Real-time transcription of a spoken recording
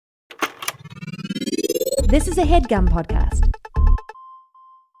This is a HeadGum podcast.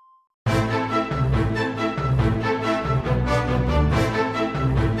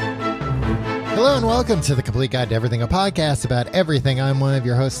 Hello and welcome to the Complete Guide to Everything, a podcast about everything. I'm one of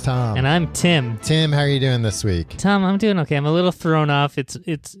your hosts, Tom. And I'm Tim. Tim, how are you doing this week? Tom, I'm doing okay. I'm a little thrown off.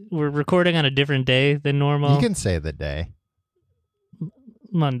 We're recording on a different day than normal. You can say the day.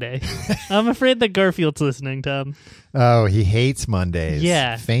 Monday. I'm afraid that Garfield's listening, Tom. Oh, he hates Mondays.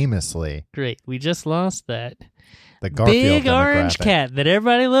 Yeah. Famously. Great. We just lost that. The Garfield big orange demographic. cat that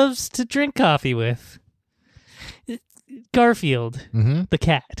everybody loves to drink coffee with. Garfield, the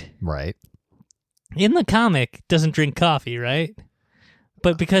cat. Right. In the comic, doesn't drink coffee, right?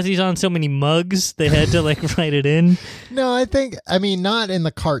 But because he's on so many mugs, they had to write it in. No, I mean, not in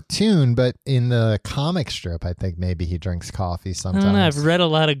the cartoon, but in the comic strip, I think maybe he drinks coffee sometimes. I don't know. I've read a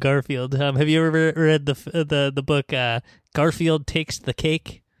lot of Garfield. Have you ever read the book Garfield Takes the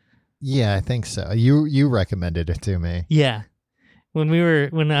Cake? Yeah, I think so. You recommended it to me. Yeah, when we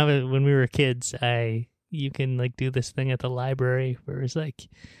were kids, you can do this thing at the library where it's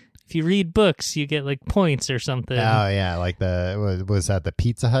if you read books, you get points or something. Oh yeah, was that the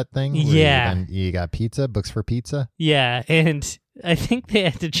Pizza Hut thing? Where Yeah, you got pizza, books for pizza. Yeah, and I think they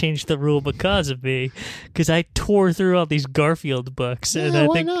had to change the rule because of me, because I tore through all these Garfield books. Yeah, and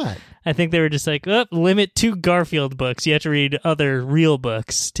why not? I think they were just limit 2 Garfield books. You have to read other real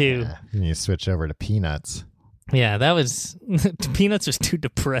books too. Yeah, and you switch over to Peanuts. Yeah, that was Peanuts was too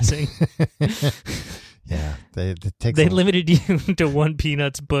depressing. Yeah, they limited you to one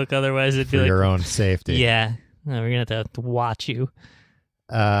Peanuts book, otherwise it'd for be your own safety. Yeah, we're gonna have to watch you.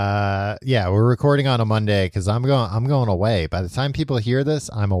 Yeah, we're recording on a Monday because I'm going away. By the time people hear this,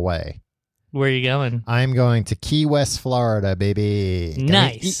 I'm away. Where are you going? I'm going to Key West, Florida, baby. Gonna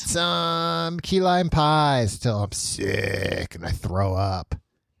Nice. eat some key lime pies till I'm sick and I throw up.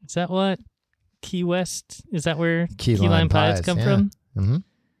 Is that what Key West? Is that where Key lime pies come yeah. from? Mm-hmm.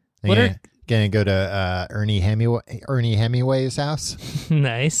 Gonna go to Ernie Hemingway's house.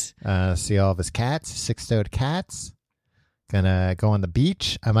 Nice. See all of his cats, 6-toed cats. Gonna go on the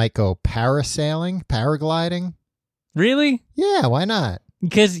beach. I might go paragliding. Really? Yeah, why not?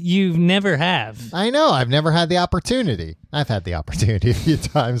 Because you never have. I know. I've never had the opportunity. I've had the opportunity a few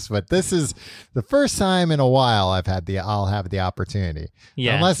times, but this is the first time in a while I'll have the opportunity.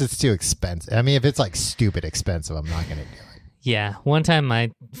 Yeah. Unless it's too expensive. I mean, if it's stupid expensive, I'm not going to do it. Yeah. One time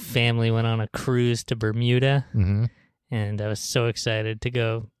my family went on a cruise to Bermuda, Mm-hmm. and I was so excited to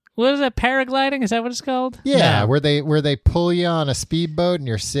go. What is that? Paragliding? Is that what it's called? Yeah. No. Where they pull you on a speedboat and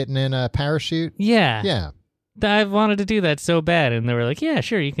you're sitting in a parachute. Yeah. Yeah. I wanted to do that so bad, and they were like, yeah,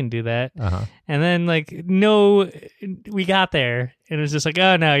 sure, you can do that. Uh-huh. And then, no, we got there, and it was just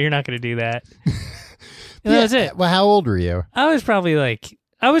oh, no, you're not going to do that. And that was it. Well, how old were you? I was probably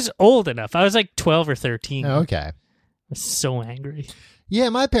I was old enough. I was 12 or 13. Oh, okay. I was so angry. Yeah,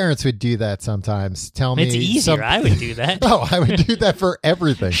 my parents would do that sometimes. Tell me. It's easier. I would do that. Oh, I would do that for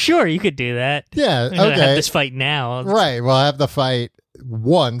everything. Sure, you could do that. Yeah, I'm gonna okay. have this fight now. Right. We'll have the fight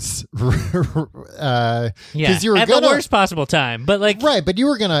once. Yeah, you were at the worst possible time. But right, but you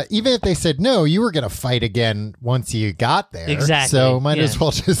were gonna, even if they said no, you were gonna fight again once you got there. Exactly. So might as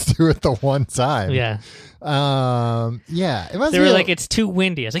well just do it the one time. Yeah. Yeah. It must They be were it's too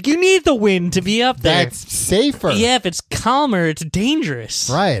windy. I was you need the wind to be up there. That's safer. Yeah, if it's calmer, it's dangerous.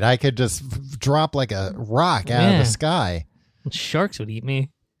 Right. I could just drop like a rock out of the sky. Sharks would eat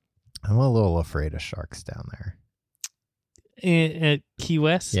me. I'm a little afraid of sharks down there. At Key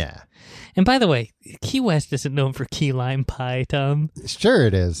West? Yeah. And by the way, Key West isn't known for key lime pie, Tom. Sure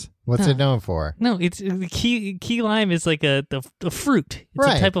it is. What's it known for? No, it's key lime is the fruit. It's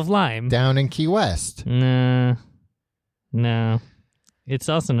right. a type of lime. Down in Key West. No. It's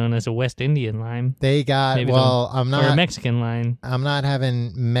also known as a West Indian lime. They got or a Mexican lime. I'm not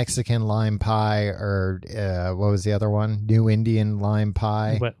having Mexican lime pie or what was the other one? New Indian lime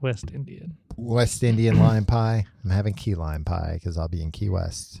pie. West Indian. West Indian lime pie. I'm having key lime pie because I'll be in Key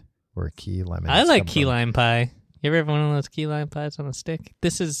West where key lemon. I like key lime pie. You ever have one of those key lime pies on a stick?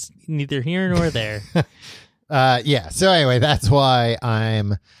 This is neither here nor there. Yeah. So anyway, that's why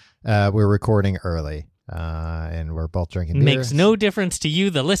we're recording early. And we're both drinking beer. Makes no difference to you,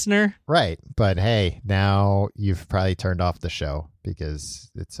 the listener. Right. But hey, now you've probably turned off the show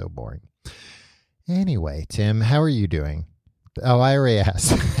because it's so boring. Anyway, Tim, how are you doing? Oh, I already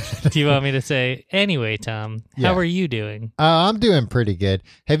asked. Do you want me to say, anyway, Tom, how are you doing? I'm doing pretty good.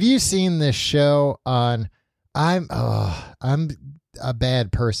 Have you seen this show on... I'm a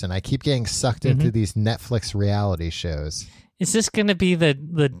bad person. I keep getting sucked into these Netflix reality shows. Is this going to be the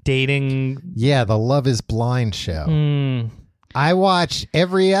dating? Yeah, the Love is Blind show. I watched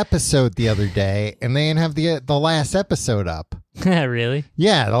every episode the other day, and they didn't have the last episode up. Really?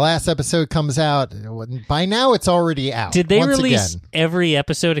 Yeah, the last episode comes out. By now, it's already out. Did they release every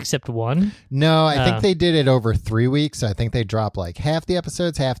episode except one? No, I think they did it over 3 weeks. So I think they dropped like half the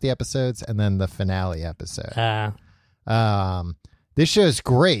episodes, and then the finale episode. This show is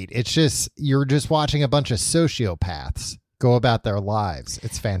great. It's just, you're just watching a bunch of sociopaths go about their lives.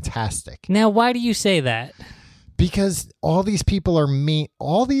 It's fantastic. Now, why do you say that? Because all these people are mean.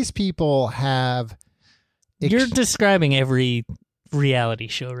 All these people have... You're describing every reality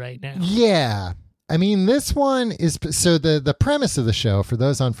show right now. Yeah. I mean, this one is... So the premise of the show, for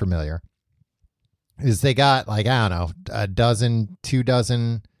those unfamiliar, is they got like, I don't know, a dozen, 2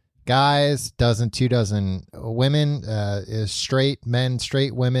 dozen guys, two dozen women, straight men,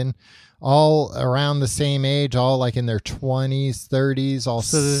 straight women, all around the same age, all like in their 20s, 30s, all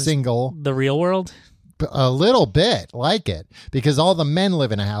single. The real world? A little bit like it, because all the men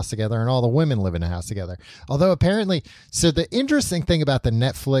live in a house together and all the women live in a house together. Although apparently, so the interesting thing about the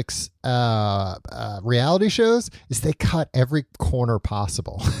Netflix reality shows is they cut every corner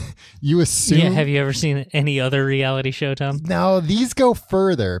possible. You assume. Yeah. Have you ever seen any other reality show, Tom? No, these go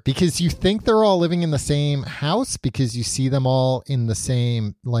further, because you think they're all living in the same house because you see them all in the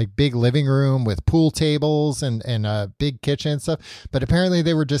same like big living room with pool tables and a big kitchen and stuff. But apparently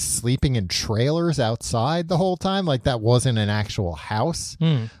they were just sleeping in trailers outside the whole time. Like that wasn't an actual house.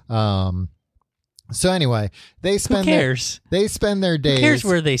 So anyway, they spend Who cares? They spend their days. Who cares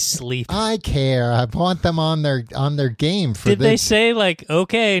where they sleep? I care. I want them on their game for. Did they say like,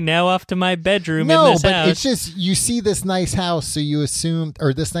 okay, now off to my bedroom no, in this but house? it's just you see this nice house, so you assume,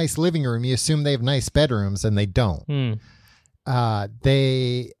 or this nice living room, you assume they have nice bedrooms, and they don't.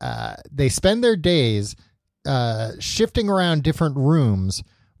 They spend their days shifting around different rooms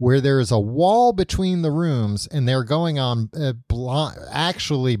where there's a wall between the rooms, and they're going on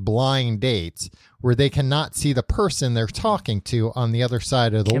actually blind dates where they cannot see the person they're talking to on the other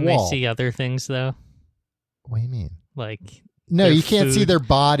side of the wall. Can they see other things, though? What do you mean? Like... No, you can't see their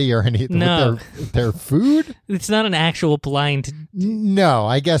body or anything. No. Their food? It's not an actual blind... No,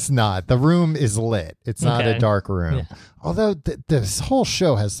 I guess not. The room is lit. It's not a dark room. Yeah. Although this whole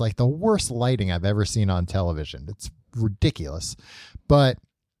show has like the worst lighting I've ever seen on television. It's ridiculous. But...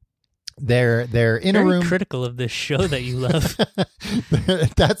 They're in Very a room. Critical of this show that you love.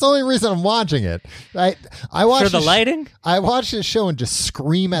 That's the only reason I'm watching it. I watch for the lighting. I watch this show and just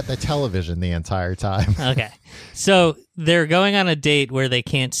scream at the television the entire time. Okay, so they're going on a date where they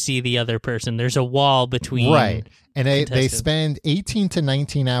can't see the other person. There's a wall between. Right, and they spend 18 to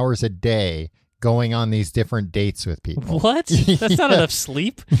 19 hours a day going on these different dates with people. What? That's not enough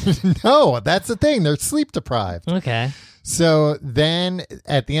sleep. No, that's the thing. They're sleep deprived. Okay. So then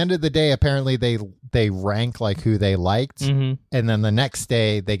at the end of the day, apparently they rank like who they liked. And then the next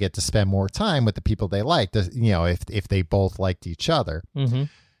day they get to spend more time with the people they liked, if they both liked each other.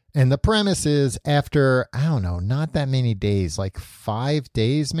 And the premise is after, I don't know, not that many days, like 5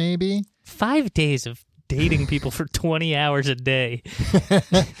 days maybe. 5 days of dating people for 20 hours a day.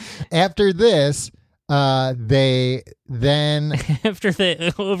 After this, they then after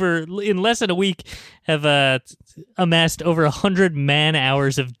they in less than a week have amassed over 100 man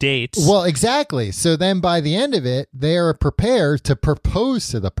hours of dates. Well, exactly. So then by the end of it, they are prepared to propose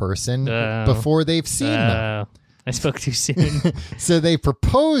to the person before they've seen them. I spoke too soon. So they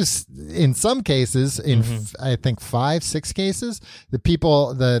propose in some cases, in I think 5-6 cases,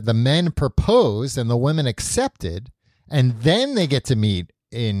 the men proposed and the women accepted, and then they get to meet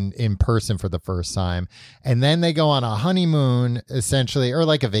in person for the first time, and then they go on a honeymoon essentially, or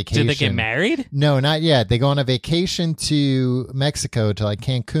like a vacation. Did they get married? No, not yet. They go on a vacation to Mexico, to like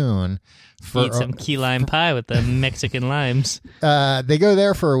Cancun. Eat some key lime pie with the Mexican limes. They go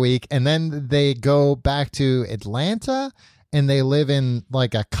there for a week, and then they go back to Atlanta, and they live in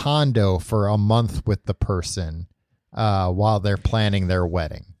like a condo for a month with the person while they're planning their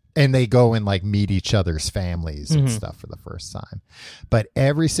wedding. And they go and like meet each other's families and stuff for the first time. But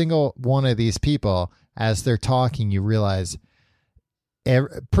every single one of these people, as they're talking, you realize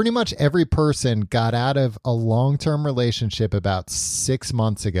pretty much every person got out of a long-term relationship about 6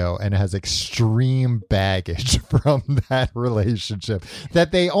 months ago and has extreme baggage from that relationship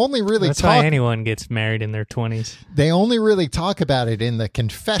that they only really That's why anyone gets married in their 20s. They only really talk about it in the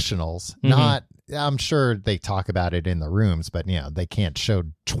confessionals, not I'm sure they talk about it in the rooms, but they can't show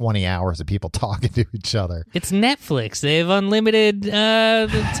 20 hours of people talking to each other. It's Netflix. They have unlimited time.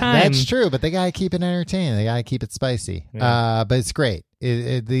 That's true, but they gotta keep it entertaining. They gotta keep it spicy. Yeah. But it's great.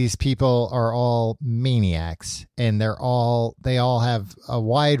 These people are all maniacs, and they all have a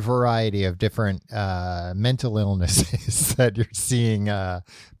wide variety of different mental illnesses that you're seeing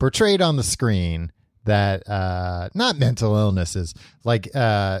portrayed on the screen. That not mental illnesses, like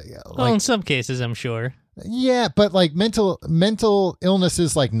in some cases, I'm sure. Yeah, but like mental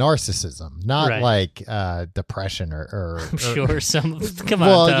illnesses like narcissism, not Right. like depression or I'm sure some. Come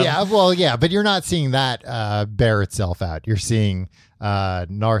well, on, Tom. yeah, but you're not seeing that bear itself out. You're seeing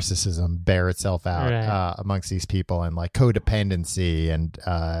narcissism bear itself out Right. amongst these people, and like codependency and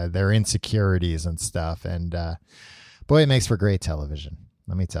their insecurities and stuff. And boy, it makes for great television.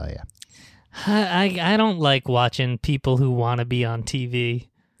 Let me tell you. I don't like watching people who want to be on TV.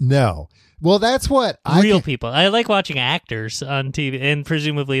 No. Well, that's what Real people. I like watching actors on TV, and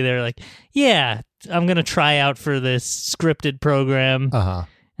presumably they're like, yeah, I'm going to try out for this scripted program, and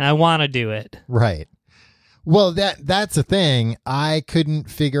I want to do it. Right. Well, that's the thing. I couldn't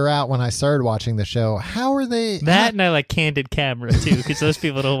figure out when I started watching the show, how are they... And I like Candid Camera, too, because those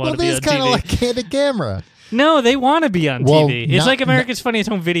people don't want to be on Well, these kind of TV. like Candid Camera. No, they want to be on Well, TV. It's like America's Funniest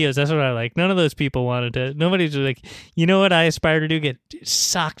Home Videos. That's what I like. None of those people wanted to. Nobody's like, you know what I aspire to do? Get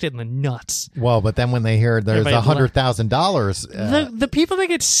socked in the nuts. Well, but then when they hear there's $100,000, The people that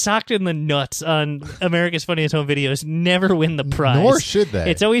get socked in the nuts on America's Funniest Home Videos never win the prize. Nor should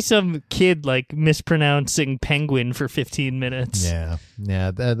they. It's always some kid like mispronouncing penguin for 15 minutes. Yeah.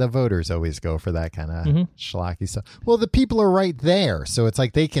 The voters always go for that kind of schlocky stuff. Well, the people are right there, so it's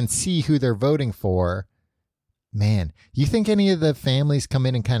like they can see who they're voting for. Man, you think any of the families come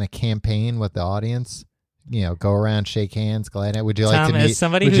in and kind of campaign with the audience? Go around, shake hands, glad. Would you like Tom, to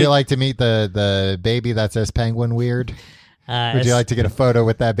meet? Would you like to meet the baby that says penguin weird? Would you like to get a photo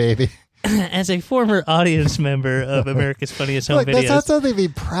with that baby? As a former audience member of America's Funniest Home Videos. That's not something to be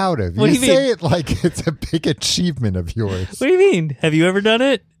proud of. What do you say mean? It like it's a big achievement of yours. What do you mean? Have you ever done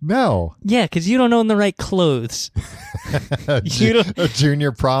it? No. Yeah, because you don't own the right clothes. A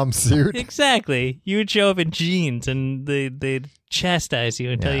junior prom suit. Exactly. You would show up in jeans and they'd chastise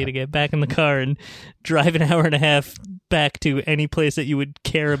you and tell you to get back in the car and drive an hour and a half back to any place that you would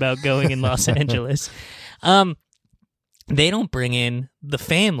care about going in Los Angeles. They don't bring in the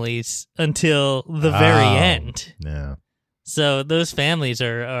families until the very end. No. So those families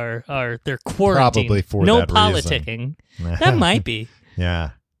are they're quarantined. Probably for no that politicking. reason. That might be.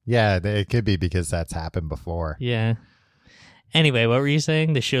 Yeah. Yeah, it could be because that's happened before. Yeah. Anyway, what were you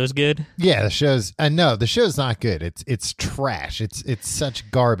saying? The show's good? Yeah, the show's no, the show's not good. It's trash. It's such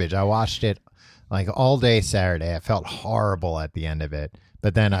garbage. I watched it like all day Saturday. I felt horrible at the end of it.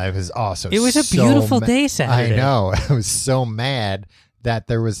 But then I was also It was a beautiful day Saturday. I know. I was so mad that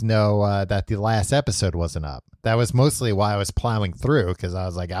there was no that the last episode wasn't up. That was mostly why I was plowing through, because I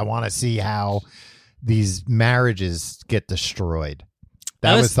was like, I want to see how these marriages get destroyed.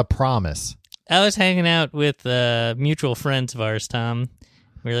 That was the promise. I was hanging out with mutual friends of ours, Tom.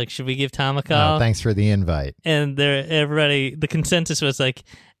 We were like, should we give Tom a call? Oh, thanks for the invite. And the consensus was like,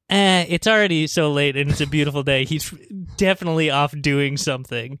 it's already so late and it's a beautiful day. He's definitely off doing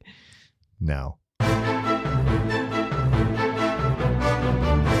something. No.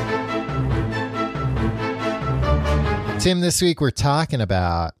 Tim, this week we're talking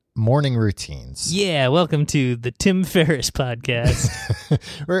about morning routines. Yeah, welcome to the Tim Ferriss podcast.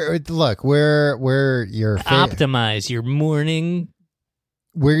 we're your Optimize your morning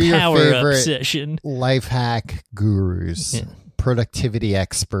we're your power favorite obsession. Life hack gurus, productivity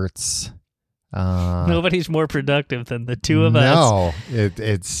experts. Nobody's more productive than the two of us. No,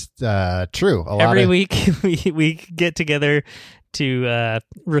 it's true. Every week we get together to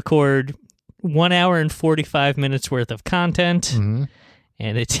record 1 hour and 45 minutes worth of content. Mm-hmm.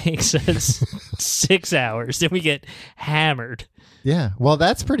 And it takes us 6 hours. Then we get hammered. Yeah. Well,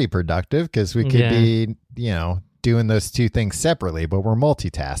 that's pretty productive because we could be, doing those two things separately, but we're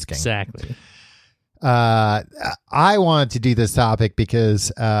multitasking. Exactly. I wanted to do this topic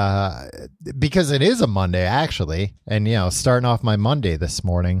because it is a Monday, actually. And, starting off my Monday this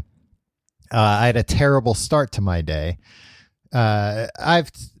morning, I had a terrible start to my day.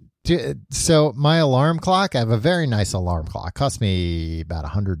 So my alarm clock, I have a very nice alarm clock. Cost me about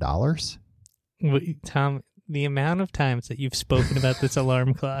 $100. Tom, the amount of times that you've spoken about this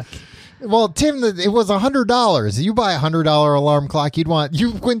alarm clock. Well, Tim, it was $100. You buy $100 alarm clock, you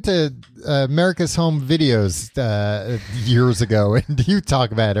went to America's Home Videos years ago, and you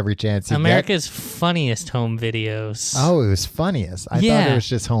talk about it every chance you America's Funniest Home Videos. Oh, it was funniest. I thought it was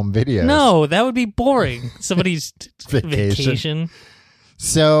just home videos. No, that would be boring. Somebody's vacation.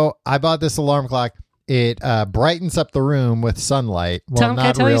 So I bought this alarm clock. It brightens up the room with sunlight. Well, Tom,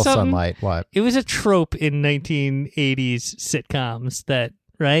 not real sunlight. What? It was a trope in 1980s sitcoms that,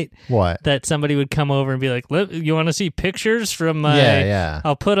 right? What? That somebody would come over and be like, you want to see pictures from my... Yeah.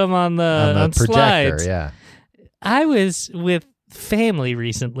 I'll put them on the projector, slides. yeah. I was with family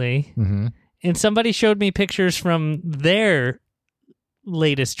recently, and somebody showed me pictures from their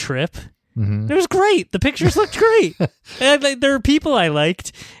latest trip. It was great. The pictures looked great. And there were people I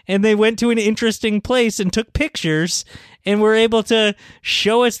liked, and they went to an interesting place and took pictures and were able to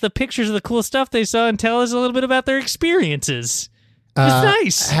show us the pictures of the cool stuff they saw and tell us a little bit about their experiences. It was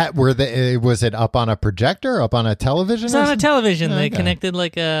nice. Was it up on a projector, up on a television? It's on a television. They connected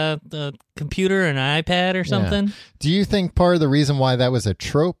like a computer, an iPad or something. Yeah. Do you think part of the reason why that was a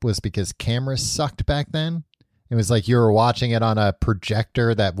trope was because cameras sucked back then? It was like you were watching it on a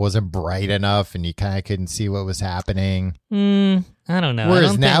projector that wasn't bright enough, and you kind of couldn't see what was happening. I don't know.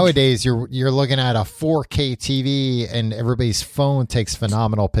 Whereas nowadays, you're looking at a 4K TV, and everybody's phone takes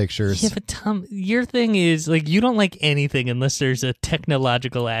phenomenal pictures. Yeah, but Tom, your thing is like you don't like anything unless there's a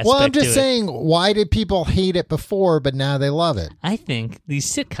technological aspect. Well, I'm just saying, why did people hate it before, but now they love it? I think these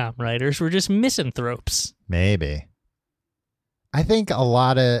sitcom writers were just misanthropes. Maybe. I think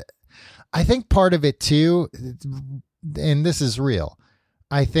part of it too, and this is real,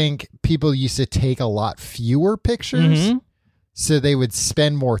 I think people used to take a lot fewer pictures, so they would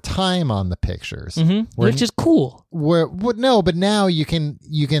spend more time on the pictures, which is cool. But now you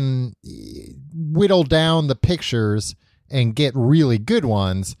can whittle down the pictures and get really good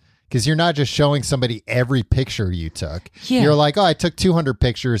ones. Because you're not just showing somebody every picture you took. Yeah. You're like, I took 200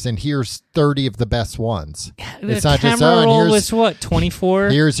 pictures, and here's 30 of the best ones. It's not just, roll was what,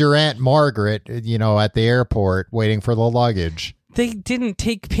 24? Here's your Aunt Margaret, at the airport waiting for the luggage. They didn't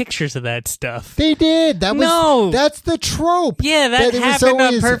take pictures of that stuff. They did. That's the trope. Yeah, that happened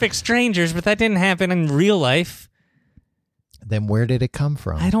on Perfect Strangers, but that didn't happen in real life. Then where did it come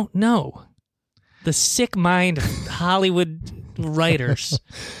from? I don't know. The sick mind of Hollywood writers.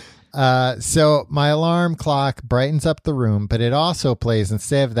 So my alarm clock brightens up the room, but it also plays,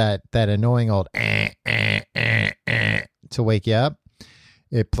 instead of that annoying old to wake you up,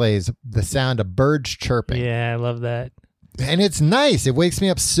 it plays the sound of birds chirping. Yeah, I love that. And it's nice. It wakes me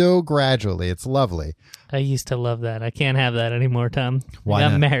up so gradually. It's lovely. I used to love that. I can't have that anymore, Tom. Why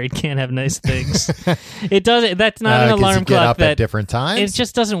I'm not? married, can't have nice things. It doesn't. That's not an alarm you clock get up at different times? It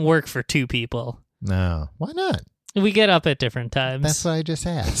just doesn't work for two people. No. Why not? We get up at different times. That's what I just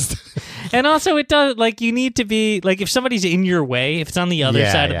asked. And also it does, like, you need to be, like, if somebody's in your way, if it's on the other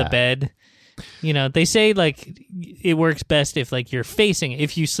side of the bed, they say, like, it works best if, like, you're facing,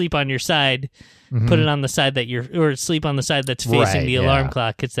 if you sleep on your side, put it on the side or sleep on the side that's facing the alarm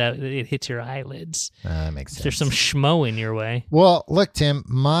clock, because it hits your eyelids. That makes sense. There's some schmo in your way. Well, look, Tim,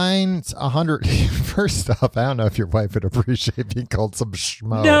 mine's 100. First off, I don't know if your wife would appreciate being called some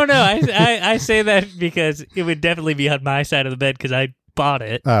schmo. No, I say that because it would definitely be on my side of the bed because I bought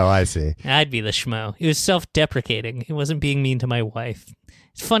it. Oh, I see. I'd be the schmo. It was self-deprecating. It wasn't being mean to my wife.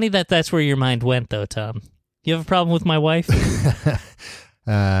 It's funny that that's where your mind went, though, Tom. You have a problem with my wife? We'll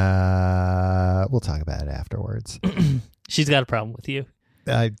talk about it afterwards. She's got a problem with you.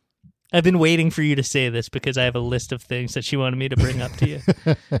 I've been waiting for you to say this because I have a list of things that she wanted me to bring up to you.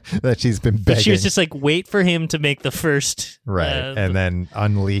 That she's been begging. But she was just like, wait for him to make the first. Right. And then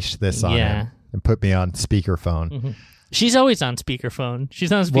unleash this on him and put me on speakerphone. She's always on speakerphone.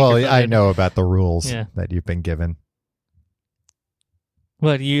 She's on speakerphone. Well, I know about the rules that you've been given.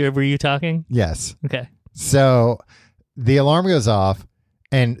 What, were you talking? Yes. Okay. So the alarm goes off,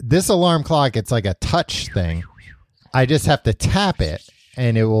 and this alarm clock, it's like a touch thing. I just have to tap it,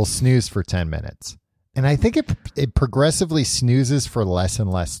 and it will snooze for 10 minutes. And I think it progressively snoozes for less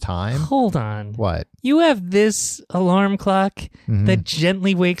and less time. Hold on. What? You have this alarm clock that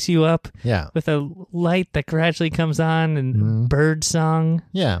gently wakes you up with a light that gradually comes on and bird song.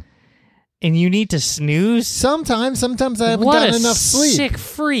 Yeah. And you need to snooze? Sometimes I haven't gotten enough sleep. What a sick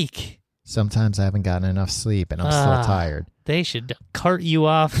freak. Sometimes I haven't gotten enough sleep, and I'm still tired. They should cart you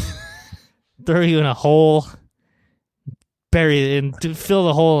off, throw you in a hole, bury it, and fill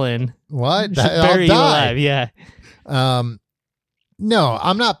the hole in. What? Bury you alive, yeah. No,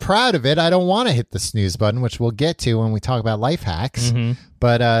 I'm not proud of it. I don't want to hit the snooze button, which we'll get to when we talk about life hacks.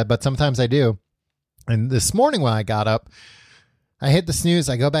 But sometimes I do. And this morning when I got up, I hit the snooze.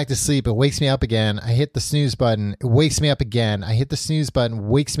 I go back to sleep. It wakes me up again. I hit the snooze button. It wakes me up again. I hit the snooze button.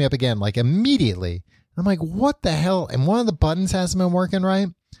 Wakes me up again, like immediately. I'm like, what the hell? And one of the buttons hasn't been working right.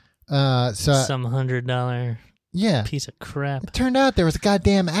 So some $100 piece of crap. It turned out there was a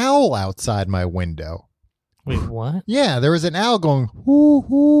goddamn owl outside my window. Wait, what? Yeah, there was an owl going, whoo,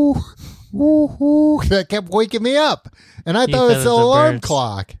 whoo, whoo, whoo, that kept waking me up. And I thought it was the alarm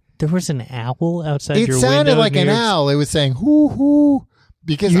clock. There was an owl outside your window. It sounded like an owl. It was saying, whoo, whoo.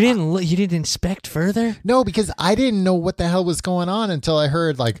 Because you didn't inspect further? No, because I didn't know what the hell was going on until I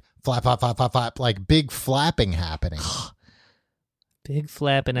heard like flap, flap, flap, flap, flap, like big flapping happening. Big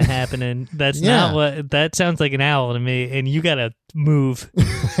flapping happening. That's not what. That sounds like an owl to me, and you gotta move.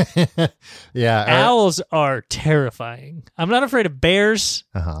 Yeah, owls are terrifying. I'm not afraid of bears.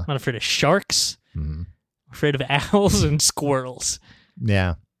 Uh-huh. I'm not afraid of sharks. Mm-hmm. I'm afraid of owls and squirrels.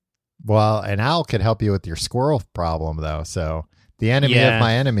 Yeah. Well, an owl could help you with your squirrel problem, though. So the enemy of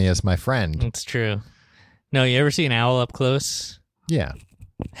my enemy is my friend. That's true. No, you ever see an owl up close? Yeah.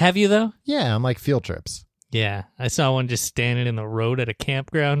 Have you, though? Yeah, on like field trips. Yeah. I saw one just standing in the road at a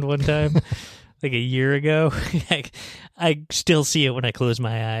campground one time, like a year ago. I still see it when I close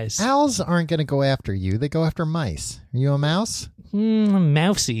my eyes. Owls aren't going to go after you. They go after mice. Are you a mouse?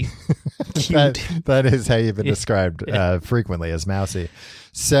 Mousy. Cute. That is how you've been described frequently, as mousy.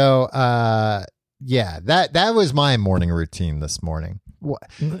 So, yeah, that was my morning routine this morning.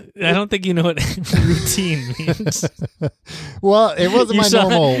 I don't think you know what routine means. Well, it wasn't my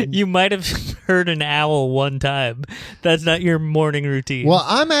normal. You might have heard an owl one time. That's not your morning routine. Well,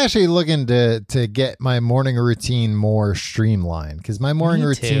 I'm actually looking to get my morning routine more streamlined, because my morning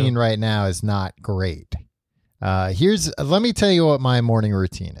routine right now is not great. Let me tell you what my morning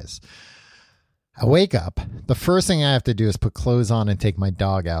routine is. I wake up. The first thing I have to do is put clothes on and take my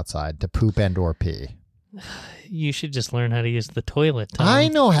dog outside to poop and or pee. You should just learn how to use the toilet, Tom. I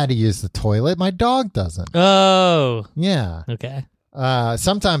know how to use the toilet. My dog doesn't. Oh. Yeah. Okay.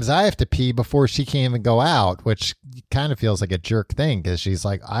 Sometimes I have to pee before she can even go out, which kind of feels like a jerk thing, because she's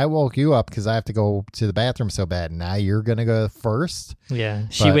like, I woke you up because I have to go to the bathroom so bad. Now you're going to go first? Yeah.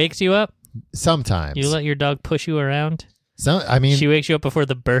 She wakes you up? Sometimes. You let your dog push you around? She wakes you up before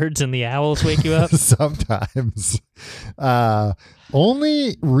the birds and the owls wake you up? Sometimes.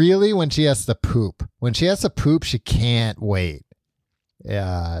 Only really when she has to poop. When she has to poop, she can't wait.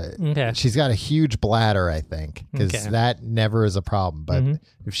 Okay. She's got a huge bladder, I think, because that never is a problem. But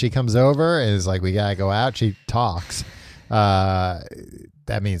if she comes over and is like, we got to go out, she talks. That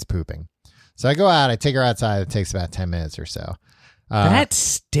means pooping. So I go out, I take her outside. It takes about 10 minutes or so. That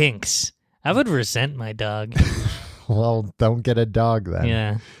stinks. I would resent my dog. Well, don't get a dog then.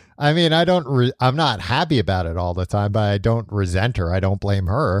 Yeah. I mean, I'm not happy about it all the time, but I don't resent her. I don't blame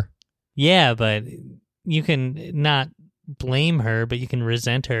her. Yeah, but you can not blame her, but you can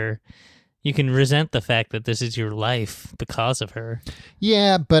resent her. You can resent the fact that this is your life because of her.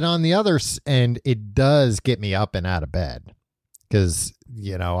 Yeah, but on the other end, it does get me up and out of bed. Because,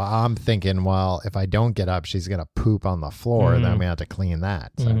 I'm thinking, well, if I don't get up, she's going to poop on the floor. Then I'm going to have to clean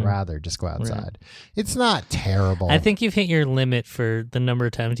that. So I'd rather just go outside. Right. It's not terrible. I think you've hit your limit for the number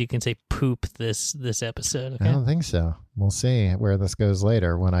of times you can say poop this episode. Okay? I don't think so. We'll see where this goes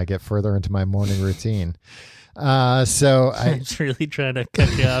later when I get further into my morning routine. I was really trying to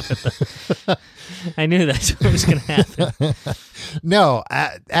cut you off at I knew that's what was going to happen. No,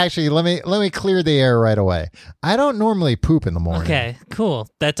 actually, let me clear the air right away. I don't normally poop in the morning. Okay, cool.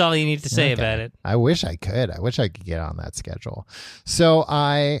 That's all you need to say about it. I wish I could. I wish I could get on that schedule. So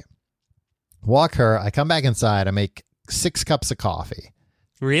I walk her. I come back inside. I make 6 cups of coffee.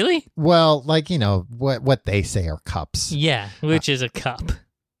 Really? Well, like, what they say are cups. Yeah, which is a cup.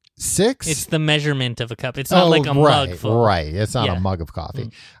 6? It's the measurement of a cup. It's not like a mug full. Right. It's not a mug of coffee.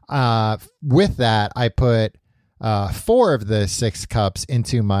 With that, I put 4 of the 6 cups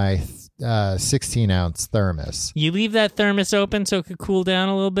into my 16-ounce thermos. You leave that thermos open so it could cool down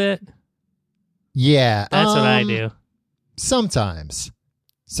a little bit? Yeah. That's what I do. Sometimes.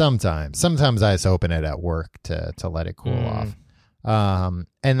 Sometimes I just open it at work to let it cool off. And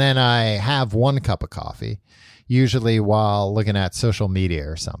then I have 1 cup of coffee, usually while looking at social media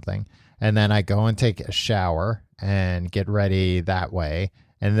or something. And then I go and take a shower and get ready that way.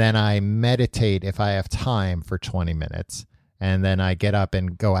 And then I meditate if I have time for 20 minutes. And then I get up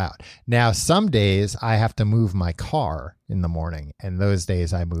and go out. Now, some days I have to move my car in the morning. And those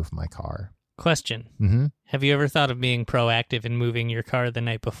days I move my car. Question. Mm-hmm. Have you ever thought of being proactive in moving your car the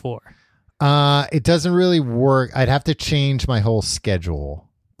night before? It doesn't really work. I'd have to change my whole schedule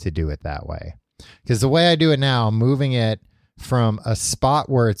to do it that way. Because the way I do it now, I'm moving it from a spot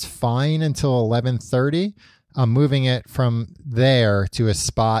where it's fine until 11:30. I'm moving it from there to a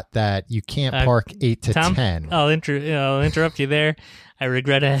spot that you can't park 8 to Tom, 10. I'll interrupt you there. I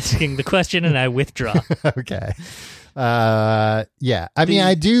regret asking the question, and I withdraw. Okay. Yeah. I mean,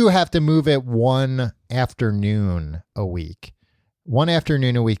 I do have to move it one afternoon a week. One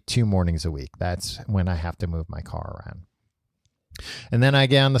afternoon a week, 2 mornings a week. That's when I have to move my car around. And then I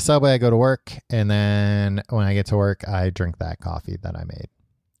get on the subway, I go to work, and then when I get to work, I drink that coffee that I made.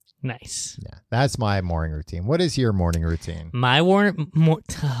 Nice. Yeah, that's my morning routine. What is your morning routine?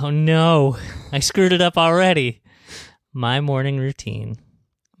 Oh no, I screwed it up already. My morning routine.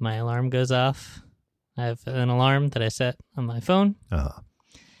 My alarm goes off. I have an alarm that I set on my phone.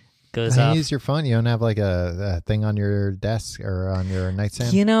 Goes off. Use your phone. You don't have like a thing on your desk or on your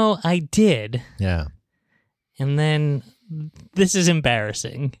nightstand? You know, I did. Yeah. And then this is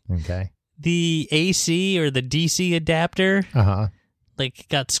embarrassing. Okay. The AC or the DC adapter like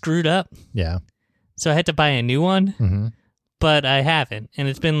got screwed up. Yeah. So I had to buy a new one. Mm-hmm. But I haven't. And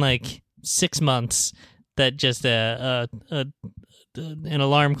it's been like 6 months that just an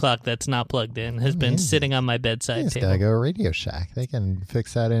alarm clock that's not plugged in has been sitting on my bedside just table. gotta go to Radio Shack. They can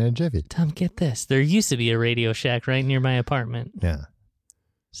fix that in a jiffy. Tom, get this. There used to be a Radio Shack right near my apartment. Yeah.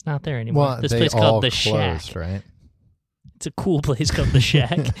 It's not there anymore. Well, this they place all called The closed, Shack. Right? It's a cool place called The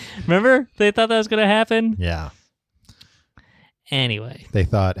Shack. Remember? They thought that was going to happen? Yeah. Anyway. They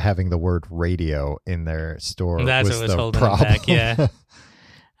thought having the word radio in their store That's was what was the holding problem. them back,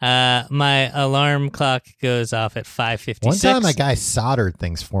 yeah. My alarm clock goes off at 5:56. One time a guy soldered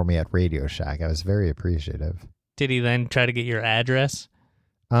things for me at Radio Shack. I was very appreciative. Did he then try to get your address?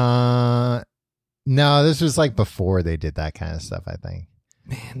 No, this was like before they did that kind of stuff, I think.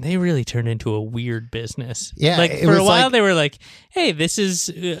 Man, they really turned into a weird business. Yeah, like it for a was while like- they were like, "Hey, this is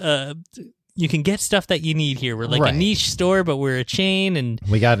you can get stuff that you need here. We're like Right. a niche store, but we're a chain." And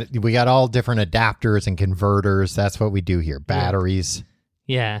We got all different adapters and converters. That's what we do here. Batteries.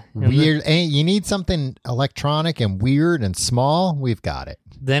 yeah, and Weird. You need something electronic and weird and small. We've got it.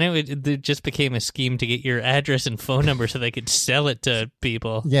 Then it just became a scheme to get your address and phone number so they could sell it to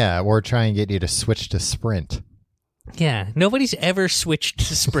people. Yeah, or try and get you to switch to Sprint. Yeah, nobody's ever switched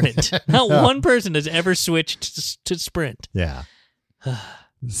to Sprint. Not one person has ever switched to Sprint. Yeah.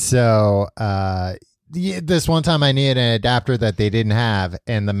 So, this one time I needed an adapter that they didn't have,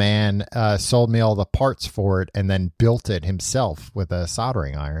 and the man sold me all the parts for it and then built it himself with a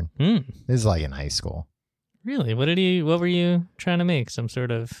soldering iron. This is like in high school. Really? What were you trying to make? Some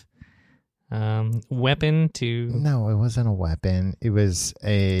sort of weapon to... No, it wasn't a weapon. It was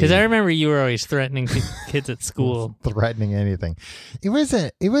a... Because I remember you were always threatening kids at school. Threatening anything. It was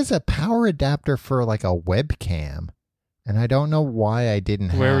a power adapter for like a webcam. And I don't know why I didn't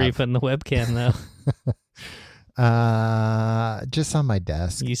have... Where were you putting the webcam, though? Just on my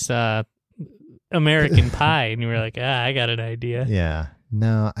desk. You saw American Pie, and you were like, I got an idea. Yeah.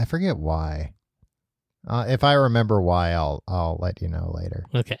 No, I forget why. If I remember why, I'll let you know later.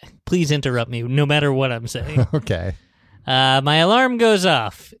 Okay. Please interrupt me, no matter what I'm saying. Okay. My alarm goes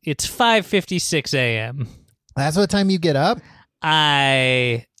off. It's 5:56 a.m. That's what time you get up?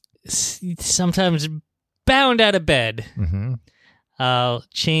 I sometimes bound out of bed. Mm-hmm. I'll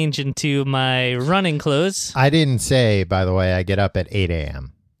change into my running clothes. I didn't say, by the way, I get up at 8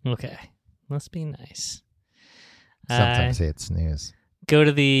 a.m. Okay. Must be nice. Sometimes I hit snooze. Go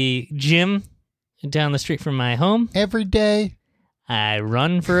to the gym down the street from my home. Every day? I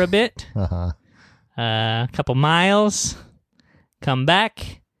run for a bit. Uh-huh. A couple miles. Come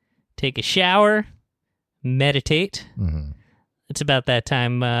back. Take a shower. Meditate. Mm-hmm. It's about that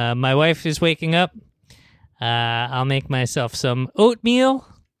time. My wife is waking up. I'll make myself some oatmeal.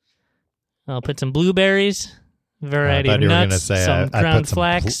 I'll put some blueberries, variety of nuts, some ground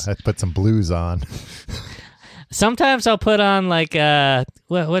flax. I put some blues on. Sometimes I'll put on like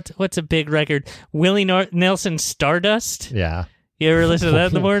what's a big record? Willie Nelson Stardust. Yeah. You ever listen to that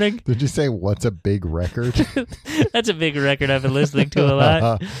in the morning? Did you say what's a big record? That's a big record I've been listening to a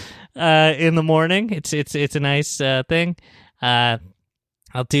lot in the morning. It's a nice thing.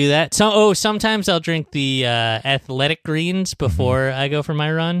 I'll do that. So, sometimes I'll drink the athletic greens before I go for my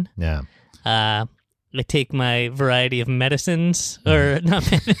run. Yeah. I take my variety of medicines, or not.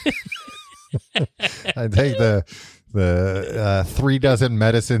 I take the 3 dozen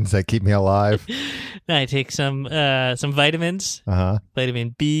medicines that keep me alive. I take some vitamins.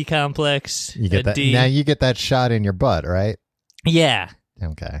 Vitamin B complex. You get that D. now. You get that shot in your butt, right? Yeah.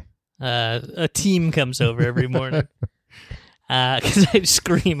 Okay. A team comes over every morning. Because I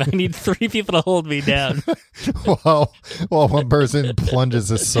scream. I need 3 people to hold me down. Well, one person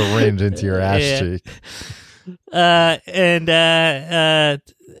plunges a syringe into your ass cheek. And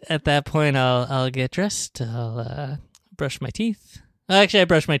at that point, I'll get dressed. I'll brush my teeth. Actually, I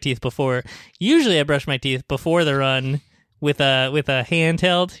brush my teeth before. Usually, I brush my teeth before the run with a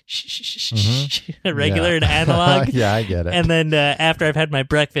handheld, a regular and analog. Yeah, I get it. And then after I've had my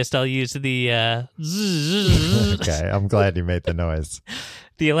breakfast, I'll use the Okay, I'm glad you made the noise.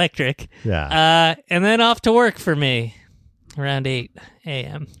 The electric. Yeah. And then off to work for me around 8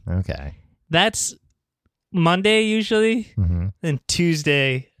 a.m. Okay. That's Monday usually, and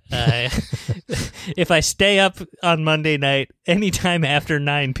Tuesday. If I stay up on Monday night, anytime after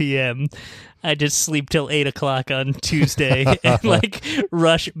 9 p.m., I just sleep till 8 o'clock on Tuesday and like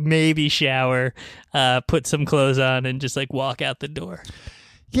rush, maybe shower, put some clothes on, and just like walk out the door.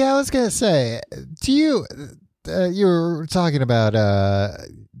 Yeah, I was gonna say, do you? You were talking about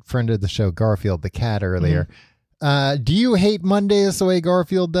friend of the show Garfield the cat earlier. Do you hate Mondays the way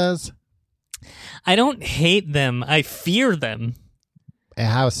Garfield does? I don't hate them. I fear them.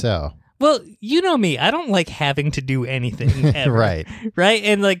 How so? Well, you know me. I don't like having to do anything ever. Right. Right?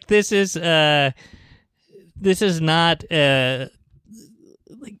 And like this is not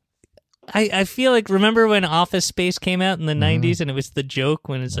like I feel like, remember when Office Space came out in the 90s and it was the joke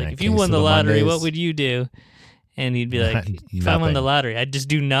when it's like, if you won the lottery, what would you do? And he'd be like, if I won the lottery, I'd just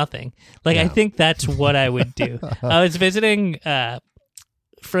do nothing. Like, I think that's what I would do. I was visiting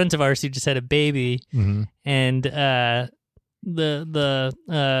friends of ours who just had a baby, and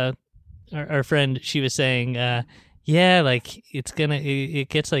our friend, she was saying, yeah, like it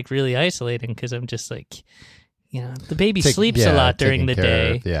gets like really isolating because I'm just like, you know, the baby sleeps a lot during the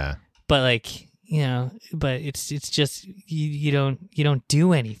day, but like, you know, but it's just you don't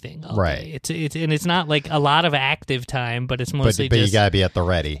do anything all day. It's not like a lot of active time, but it's mostly but just, you gotta be at the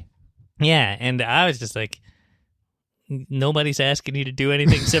ready. Yeah, and I was just like, nobody's asking you to do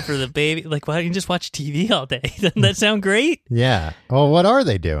anything except for the baby. Like, why don't you just watch TV all day? Doesn't that sound great? Yeah. Well, what are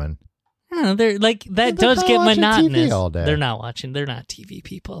they doing? They're like, that does get monotonous. TV all day. They're not TV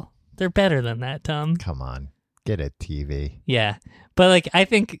people. They're better than that, Tom. Come on, get a TV. Yeah, but like, I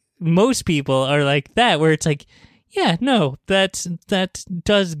think most people are like that, where it's like, yeah, no, that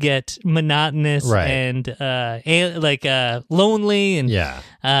does get monotonous, right, and lonely, and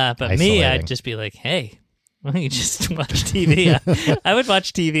but isolating. Me, I'd just be like, hey, why don't you just watch TV? I would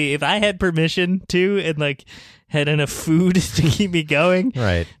watch TV if I had permission to, and like had enough food to keep me going.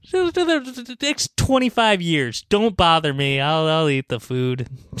 Right. The next 25 years, don't bother me. I'll eat the food,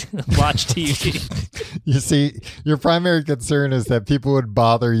 watch TV. You see, your primary concern is that people would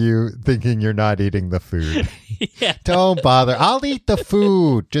bother you thinking you're not eating the food. Yeah. Don't bother. I'll eat the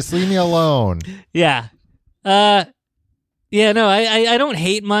food. Just leave me alone. Yeah. Yeah, no, I don't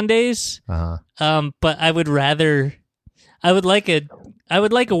hate Mondays. But I would like a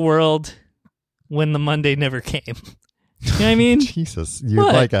world when the Monday never came. You know what I mean? Jesus. You'd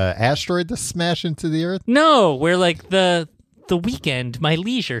like an asteroid to smash into the earth? No, where like the weekend, my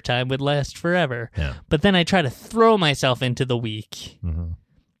leisure time would last forever. Yeah. But then I try to throw myself into the week.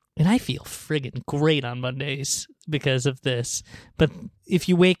 And I feel friggin' great on Mondays because of this. But if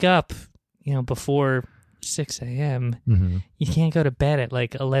you wake up, you know, before 6 a.m., you can't go to bed at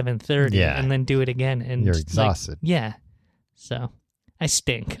like 11:30 and then do it again. And you're exhausted. Like, yeah. So I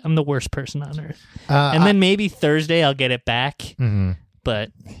stink. I'm the worst person on earth. And then maybe Thursday I'll get it back.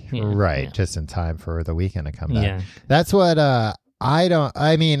 But just in time for the weekend to come back. Yeah. That's what I'm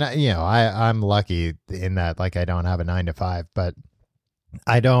lucky in that, like, I don't have a 9 to 5, but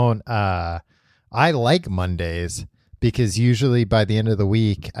I don't I like Mondays because usually by the end of the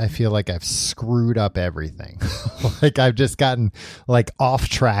week, I feel like I've screwed up everything. Like I've just gotten like off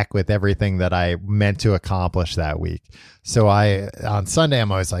track with everything that I meant to accomplish that week. So on Sunday,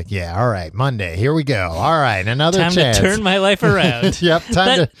 I'm always like, yeah, all right, Monday, here we go. All right, another time chance. To turn my life around. Yep,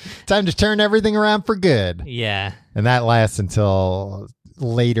 time to turn everything around for good. Yeah. And that lasts until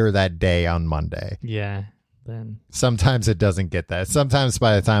later that day on Monday. Yeah. Then sometimes it doesn't get that. Sometimes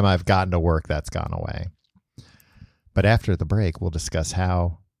by the time I've gotten to work, that's gone away. But after the break, we'll discuss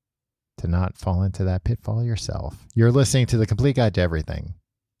how to not fall into that pitfall yourself. You're listening to The Complete Guide to Everything,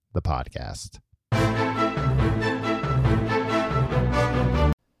 the podcast.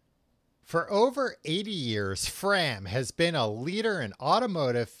 For over 80 years, Fram has been a leader in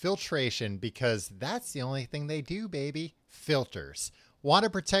automotive filtration because that's the only thing they do, baby. Filters. Want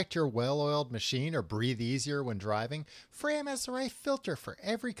to protect your well-oiled machine or breathe easier when driving? Fram has the right filter for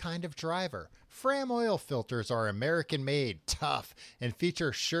every kind of driver. Fram oil filters are American-made, tough, and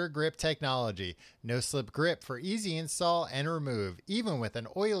feature sure grip technology. No slip grip for easy install and remove, even with an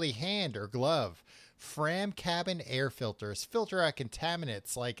oily hand or glove. Fram cabin air filters filter out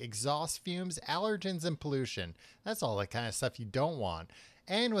contaminants like exhaust fumes, allergens, and pollution. That's all the kind of stuff you don't want.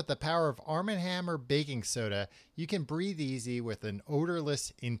 And with the power of Arm & Hammer baking soda, you can breathe easy with an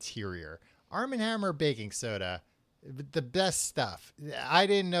odorless interior. Arm & Hammer baking soda, the best stuff. I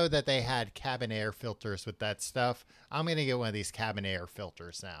didn't know that they had cabin air filters with that stuff. I'm going to get one of these cabin air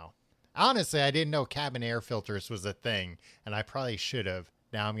filters now. Honestly, I didn't know cabin air filters was a thing, and I probably should have.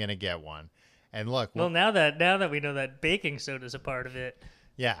 Now I'm going to get one. And look. Well, now that we know that baking soda is a part of it.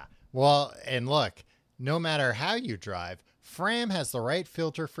 Yeah. Well, and look, no matter how you drive, Fram has the right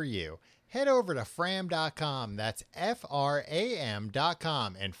filter for you. Head over to fram.com, that's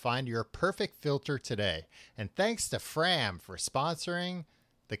FRAM.com, and find your perfect filter today. And thanks to Fram for sponsoring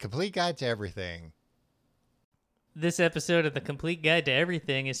The Complete Guide to Everything. This episode of The Complete Guide to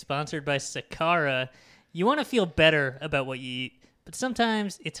Everything is sponsored by Sakara. You want to feel better about what you eat, but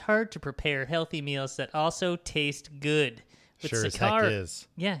sometimes it's hard to prepare healthy meals that also taste good. With Sure Sakara, as heck is.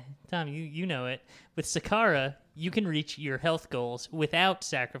 Yeah, Tom, you know it. With Sakara, you can reach your health goals without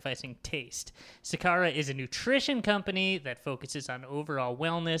sacrificing taste. Sakara is a nutrition company that focuses on overall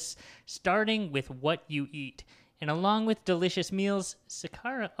wellness, starting with what you eat. And along with delicious meals,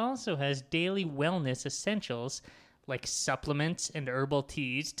 Sakara also has daily wellness essentials like supplements and herbal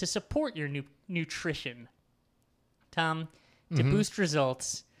teas to support your nutrition. Tom, to boost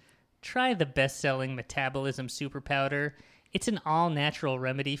results, try the best-selling Metabolism Super Powder. It's an all-natural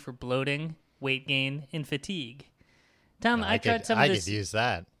remedy for bloating, weight gain, and fatigue. Tom, I tried some of this. I could use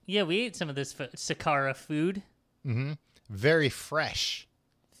that. Yeah, we ate some of this Sakara food. Mm-hmm. Very fresh.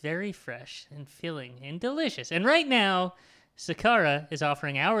 Very fresh and filling and delicious. And right now, Sakara is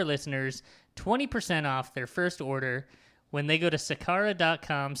offering our listeners 20% off their first order when they go to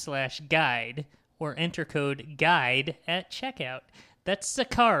sakara.com/guide or enter code GUIDE at checkout. That's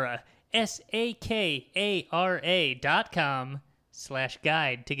Sakara,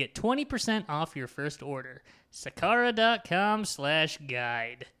 SAKARA.com/guide to get 20% off your first order.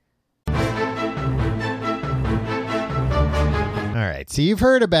 Sakara.com/guide. All right. So you've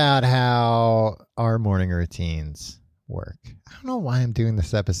heard about how our morning routines work. I don't know why I'm doing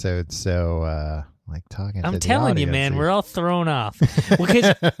this episode so like talking to I'm the telling you, audience man, here. we're all thrown off.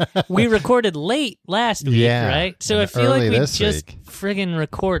 Because we recorded late last week, right? So I feel like we just friggin'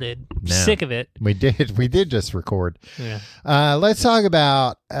 recorded. No. Sick of it. We did just record. Yeah. Let's talk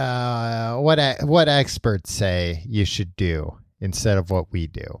about what experts say you should do instead of what we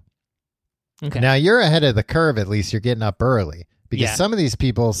do. Okay. Now, you're ahead of the curve. At least you're getting up early. Because Yeah. some of these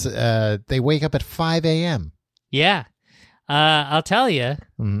people, they wake up at 5 a.m. Yeah. I'll tell you,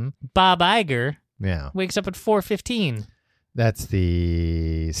 Mm-hmm. Bob Iger Yeah. wakes up at 4:15. That's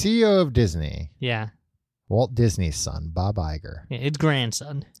the CEO of Disney. Yeah. Walt Disney's son, Bob Iger. Yeah, his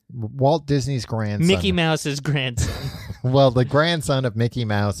grandson. Walt Disney's grandson. Mickey Mouse's grandson. Well, the grandson of Mickey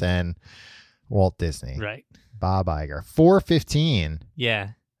Mouse and Walt Disney. Right. Bob Iger. 4:15. Yeah.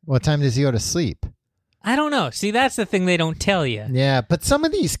 What time does he go to sleep? I don't know. See, that's the thing they don't tell you. Yeah, but some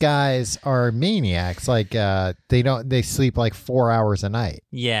of these guys are maniacs. Like they sleep like 4 hours a night.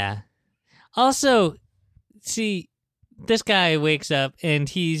 Yeah. Also, see, this guy wakes up and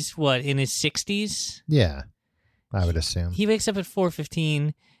he's what, in his 60s? Yeah, I would assume. He wakes up at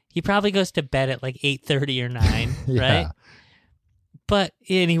 4:15. He probably goes to bed at like 8:30 or 9, Yeah. right? But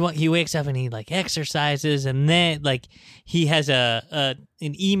and he wakes up and he like exercises, and then like he has an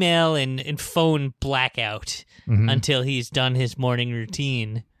email and phone blackout Mhm. until he's done his morning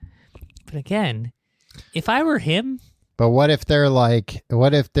routine. But again, if I were him, But what if there's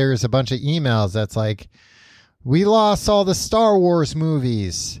a bunch of emails that's like, we lost all the Star Wars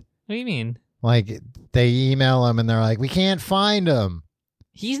movies. what do you mean? Like they email him and they're like, we can't find them.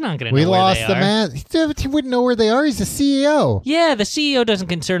 He's not going to We know where lost they the are. man. He wouldn't know where they are. He's the CEO. Yeah, the CEO doesn't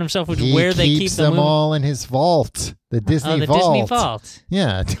concern himself with He where they keep keeps the them movie. all in his vault, the Disney the vault. Disney vault.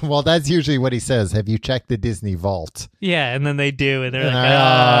 Yeah, well, that's usually what he says. Have you checked the Disney vault? Yeah, and then they do, and they're And like,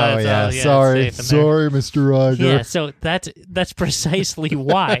 I- it's yeah, all- it's sorry, safe in there." sorry, Mr. Roger. Yeah, so that's precisely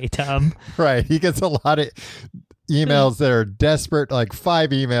why, Tom. Right, he gets a lot of emails that are desperate, like 5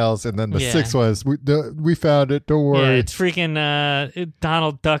 emails, and then the Yeah. 6th was, we found it, don't Yeah, worry. it's freaking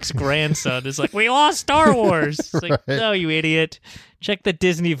Donald Duck's grandson is like, we lost Star Wars. It's like, Right. no, you idiot. Check the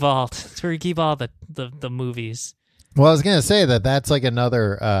Disney vault. It's where you keep all the movies. Well, I was going to say that's like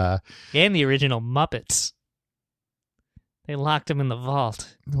another, And the original Muppets. They locked him in the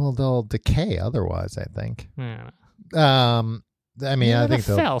vault. well, they'll decay otherwise, I think. Yeah. I mean, I think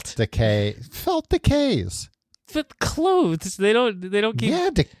they'll felt. decay. Felt decays. But clothes, they don't keep.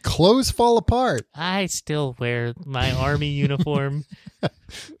 Yeah, the clothes fall apart. I still wear my army uniform.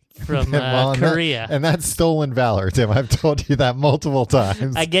 from Well, Korea. And that's stolen valor, Tim. I've told you that multiple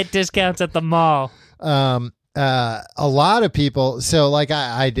times. I get discounts at the mall. A lot of people. So, like,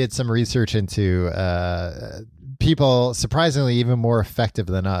 I did some research into people surprisingly even more effective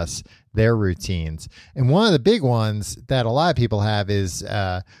than us, their routines. And one of the big ones that a lot of people have is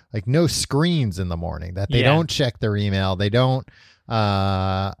like no screens in the morning, that they don't check their email. They don't.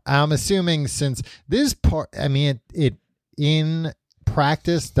 I'm assuming since this part, I mean, it in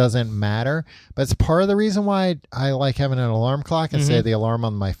practice doesn't matter, but it's part of the reason why I like having an alarm clock instead of the alarm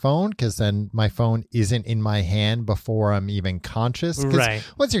on my phone, because then my phone isn't in my hand before I'm even conscious. Right.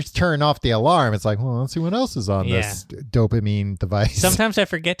 Once you turn off the alarm, it's like, well, let's see what else is on this dopamine device. Sometimes I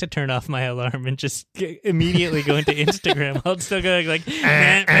forget to turn off my alarm and just immediately go into Instagram. I'll still go like,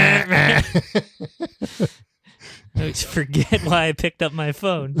 I always forget why I picked up my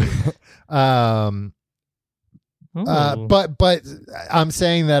phone. But I'm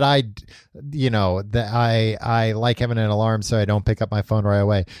saying that I like having an alarm so I don't pick up my phone right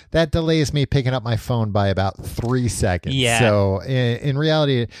away. That delays me picking up my phone by about 3 seconds. Yeah. So in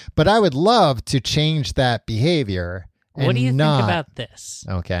reality, but I would love to change that behavior. What do you think about this?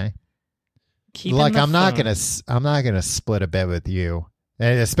 Okay. Like I'm not gonna split a bed with you,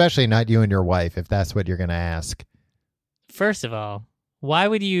 and especially not you and your wife if that's what you're gonna ask. First of all, why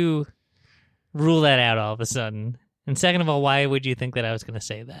would you rule that out all of a sudden? And second of all, why would you think that I was going to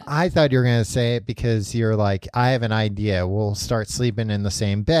say that? I thought you were going to say it because you're like, I have an idea. We'll start sleeping in the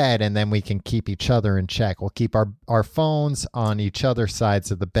same bed, and then we can keep each other in check. We'll keep our phones on each other's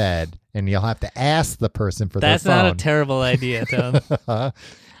sides of the bed, and you'll have to ask the person for their phone. That's not a terrible idea, Tom.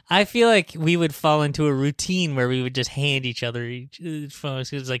 I feel like we would fall into a routine where we would just hand each other each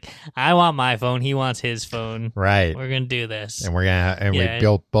phones. It's like, I want my phone, he wants his phone. Right. We're gonna do this, and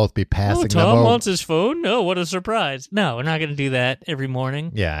we'll both be passing them Tom over. wants his phone. No, what a surprise! No, we're not gonna do that every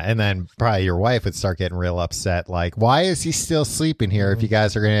morning. Yeah, and then probably your wife would start getting real upset. Like, why is he still sleeping here if you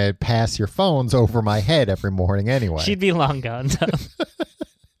guys are gonna pass your phones over my head every morning anyway? She'd be long gone, Tom.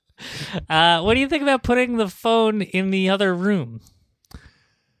 What do you think about putting the phone in the other room?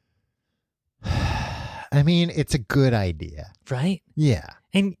 I mean, it's a good idea. Right? Yeah.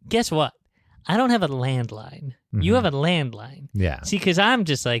 And guess what? I don't have a landline. Mm-hmm. You have a landline. Yeah. See, because I'm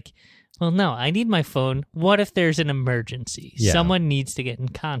just like, well, no, I need my phone. What if there's an emergency? Yeah. Someone needs to get in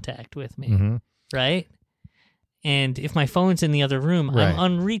contact with me. Mm-hmm. Right? And if my phone's in the other room, Right. I'm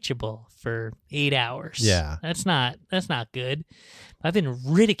unreachable for 8 hours. Yeah. That's not good. I've been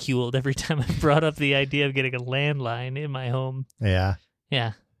ridiculed every time I brought up the idea of getting a landline in my home. Yeah.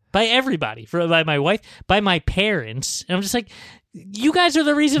 Yeah. By everybody, by my wife, by my parents. And I'm just like, you guys are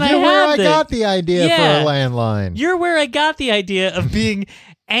the reason I have where I this. got the idea for a landline. You're where I got the idea of being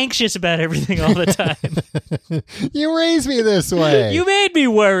anxious about everything all the time. You raised me this way. You made me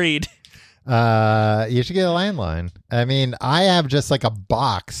worried. You should get a landline. I mean, I have just like a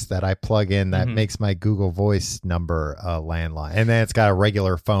box that I plug in that makes my Google Voice number a landline. And then it's got a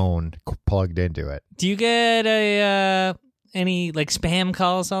regular phone plugged into it. Do you get any like spam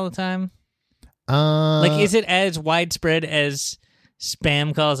calls all the time? Like, is it as widespread as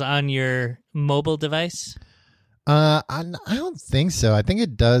spam calls on your mobile device? I don't think so. I think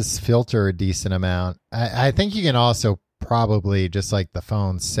it does filter a decent amount. I think you can also probably just like the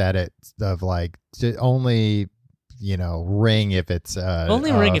phone set it of like to only ring if it's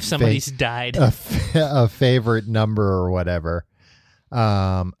only ring if somebody's died, a favorite number or whatever.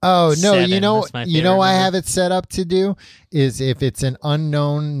 Oh no, 7, you know I number. Have it set up to do is if it's an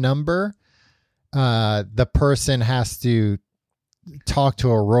unknown number, the person has to talk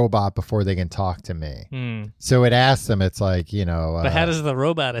to a robot before they can talk to me. So it asks them, it's like, but how does the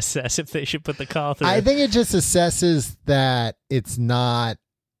robot assess if they should put the call through? I think it just assesses that it's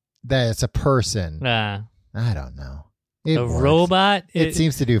a person. I don't know. A robot? It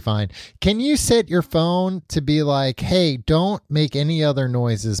seems to do fine. Can you set your phone to be like, hey, don't make any other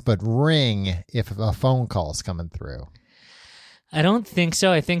noises but ring if a phone call's coming through? I don't think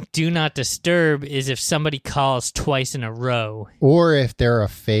so. I think do not disturb is if somebody calls twice in a row. Or if they're a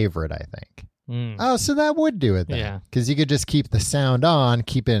favorite, I think. Oh, so that would do it then. Yeah. Because you could just keep the sound on,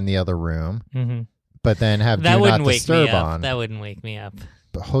 keep it in the other room, but then have that do wouldn't not wake disturb me up. on. That wouldn't wake me up.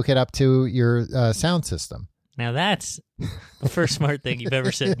 But hook it up to your sound system. Now that's the first smart thing you've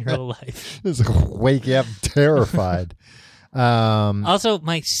ever said in your whole life. Just wake you up terrified. Also,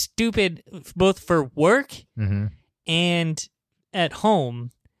 my stupid, both for work and at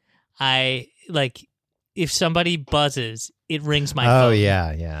home, I like if somebody buzzes, it rings my phone. Oh,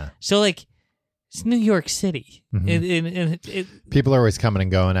 yeah. So like, it's New York City. People are always coming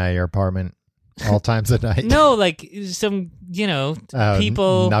and going out of your apartment. all times of night. No, like some, people.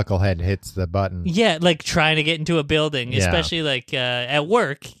 Knucklehead hits the button. Yeah, like trying to get into a building, especially like at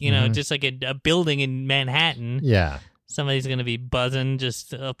work, just like a building in Manhattan. Yeah. Somebody's going to be buzzing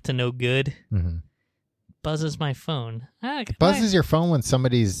just up to no good. Mm-hmm. Buzzes my phone. Buzzes your phone when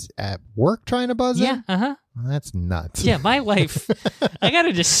somebody's at work trying to buzz it? Yeah, uh-huh. Well, that's nuts. Yeah, my wife. I got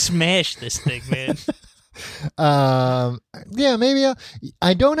to just smash this thing, man. Yeah, maybe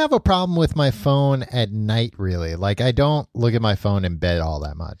I don't have a problem with my phone at night, really. Like, I don't look at my phone in bed all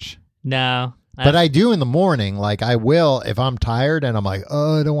that much. No. But I do in the morning. Like, I will if I'm tired and I'm like,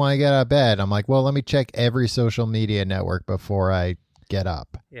 oh, I don't want to get out of bed. I'm like, well, let me check every social media network before I get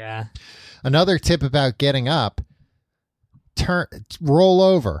up. Yeah. Another tip about getting up, roll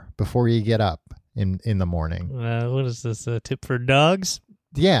over before you get up in the morning. What is this, a tip for dogs?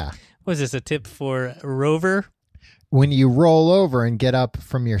 Yeah. What is this, a tip for Rover? When you roll over and get up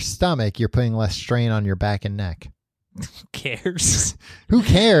from your stomach, you're putting less strain on your back and neck. Who cares? Who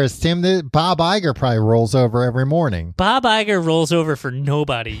cares, Tim? Bob Iger probably rolls over every morning. Bob Iger rolls over for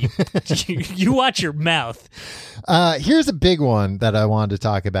nobody. You watch your mouth. Here's a big one that I wanted to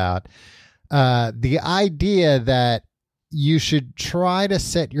talk about. The idea that you should try to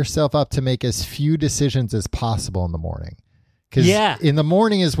set yourself up to make as few decisions as possible in the morning. Because in the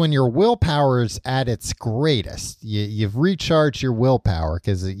morning is when your willpower is at its greatest. You've recharged your willpower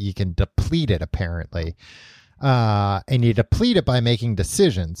because you can deplete it, apparently. And you deplete it by making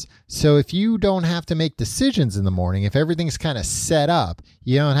decisions. So if you don't have to make decisions in the morning, if everything's kind of set up,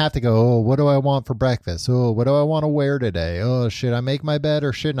 you don't have to go, oh, what do I want for breakfast? Oh, what do I want to wear today? Oh, should I make my bed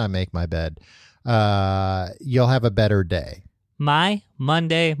or shouldn't I make my bed? You'll have a better day. My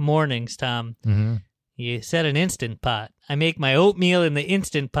Monday mornings, Tom. Mm-hmm. You set an Instant Pot. I make my oatmeal in the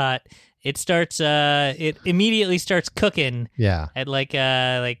Instant Pot. It starts. It immediately starts cooking. Yeah. At like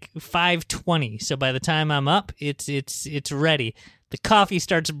 5:20. So by the time I'm up, it's ready. The coffee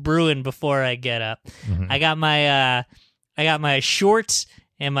starts brewing before I get up. Mm-hmm. I got my shorts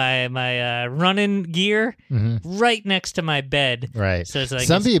and my running gear right next to my bed. Right. So it's like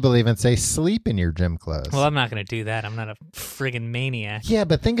some people even say sleep in your gym clothes. Well, I'm not going to do that. I'm not a friggin' maniac. Yeah,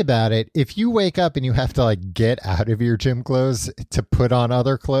 but think about it. If you wake up and you have to like get out of your gym clothes to put on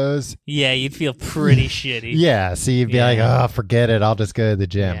other clothes. Yeah, you'd feel pretty shitty. Yeah, so you'd be like, oh, forget it. I'll just go to the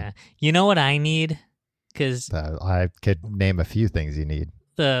gym. Yeah. You know what I need? Because I could name a few things you need.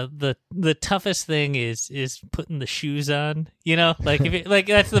 The toughest thing is putting the shoes on. Like if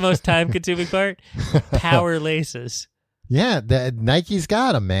that's the most time consuming part. Power laces. Yeah, Nike's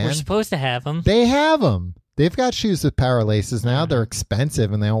got them, man. We're supposed to have them. They have them. They've got shoes with power laces now. They're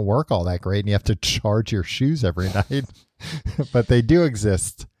expensive and they don't work all that great, and you have to charge your shoes every night. But they do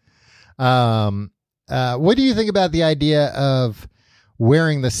exist. What do you think about the idea of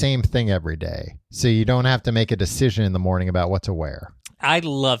wearing the same thing every day, so you don't have to make a decision in the morning about what to wear? I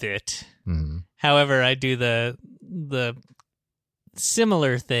love it. Mm-hmm. However, I do the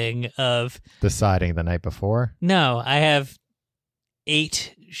similar thing of deciding the night before. No, I have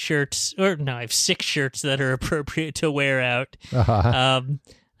 8 shirts, I have 6 shirts that are appropriate to wear out. Uh-huh.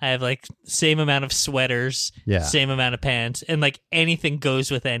 I have like same amount of sweaters, same amount of pants, and like anything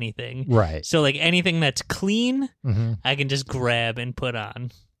goes with anything. Right. So like anything that's clean, I can just grab and put on.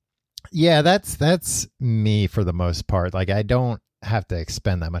 Yeah, that's me for the most part. Like I don't have to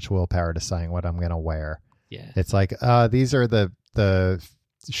expend that much willpower deciding what I'm going to wear. Yeah. It's like, these are the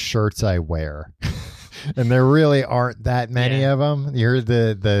shirts I wear. And there really aren't that many of them. You're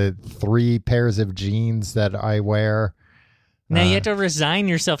the 3 pairs of jeans that I wear. Now you have to resign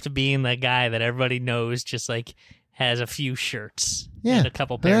yourself to being the guy that everybody knows just like has a few shirts and a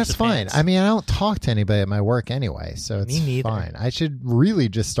couple pairs of fine. pants. I mean, I don't talk to anybody at my work anyway, so it's fine. I should really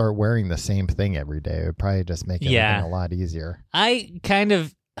just start wearing the same thing every day. It would probably just make everything a lot easier. I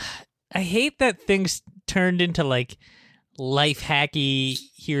hate that things turned into like life hacky,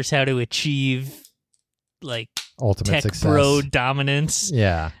 here's how to achieve like ultimate tech success, bro dominance.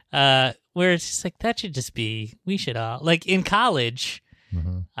 Yeah. Where it's just like, that should just be, we should all, like in college,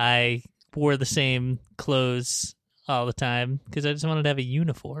 I wore the same clothes all the time because I just wanted to have a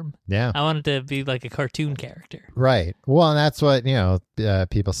uniform. Yeah. I wanted to be like a cartoon character. Right. Well, and that's what,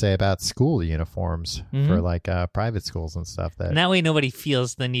 people say about school uniforms for like private schools and stuff. And that way nobody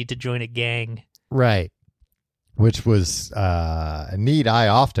feels the need to join a gang. Right. Which was a need I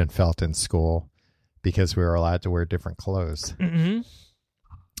often felt in school because we were allowed to wear different clothes. Mm-hmm.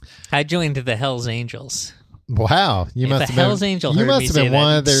 I joined the Hells Angels. Wow, you must have been. Hells Angel You must have been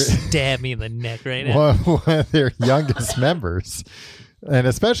one of their stab me in the neck right now. One of their youngest members. And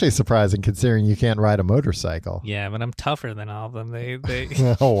especially surprising considering you can't ride a motorcycle. Yeah, but I'm tougher than all of them. They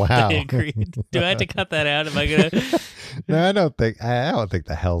Oh wow! they agreed. Do I have to cut that out? Am I gonna? No, I don't think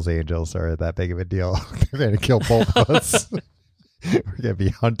the Hells Angels are that big of a deal. They're going to kill both of us. We're going to be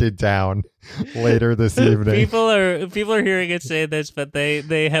hunted down later this evening. People are hearing it say this, but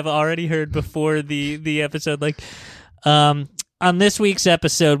they have already heard before the episode. Like, on this week's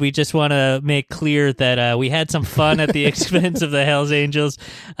episode, we just want to make clear that we had some fun at the expense of the Hells Angels.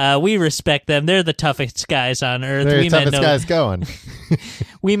 We respect them; they're the toughest guys on earth. They're the toughest guys going.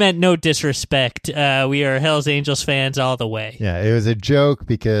 We meant no disrespect. We are Hells Angels fans all the way. Yeah, it was a joke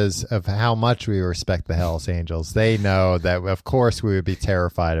because of how much we respect the Hells Angels. They know that, of course, we would be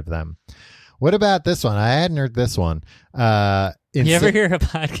terrified of them. What about this one? I hadn't heard this one. You ever hear a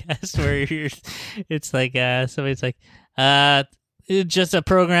podcast where it's like somebody's like, just a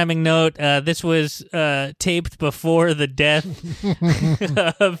programming note. This was taped before the death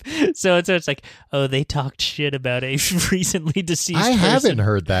of so and so. It's like, oh, they talked shit about a recently deceased I person. haven't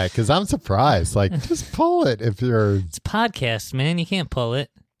heard that because I'm surprised. Like, just pull it if you're. It's a podcast, man. You can't pull it.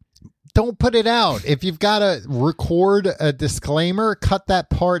 Don't put it out. If you've got to record a disclaimer, cut that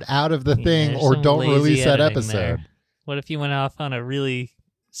part out of the thing or don't release that episode. There. What if you went off on a really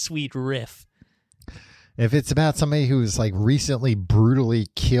sweet riff? If it's about somebody who's like recently brutally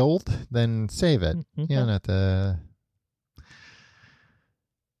killed, then save it. Mm-hmm. You don't have to.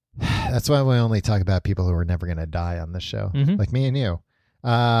 That's why we only talk about people who are never going to die on this show, like me and you.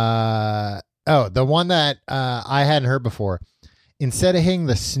 The one that I hadn't heard before. Instead of hitting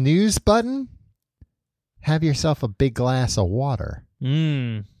the snooze button, have yourself a big glass of water.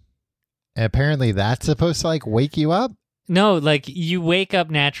 And apparently that's supposed to like wake you up? No, like you wake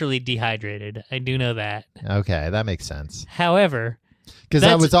up naturally dehydrated. I do know that. Okay, that makes sense. However, because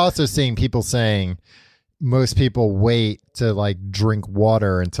I was also seeing people saying most people wait to like drink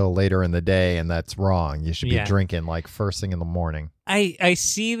water until later in the day, and that's wrong. You should be drinking like first thing in the morning. I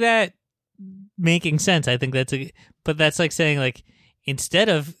see that making sense. I think but that's like saying like instead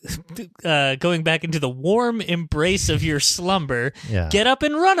of going back into the warm embrace of your slumber, get up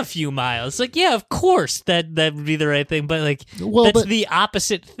and run a few miles. Like, yeah, of course that would be the right thing, but like that's the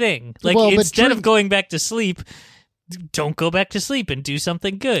opposite thing. Like instead of going back to sleep, don't go back to sleep and do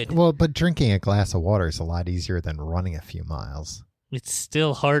something good. Well, but drinking a glass of water is a lot easier than running a few miles. It's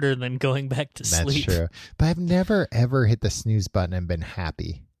still harder than going back to sleep. That's true. But I've never, ever hit the snooze button and been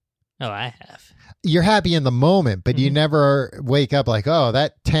happy. Oh, I have. You're happy in the moment, but you never wake up like, oh,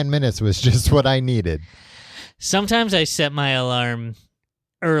 that 10 minutes was just what I needed. Sometimes I set my alarm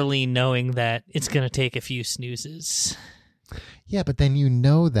early knowing that it's going to take a few snoozes. Yeah, but then you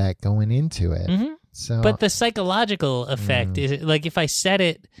know that going into it. So, but the psychological effect is like if I set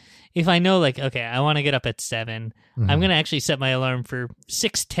it, if I know like, okay, I want to get up at 7, I'm going to actually set my alarm for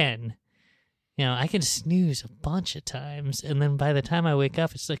 6:10. You know, I can snooze a bunch of times, and then by the time I wake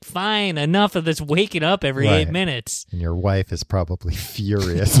up, it's like, fine, enough of this waking up every 8 minutes. And your wife is probably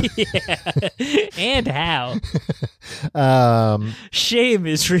furious. Yeah. And how? Shame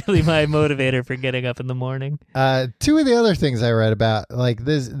is really my motivator for getting up in the morning. Two of the other things I read about, like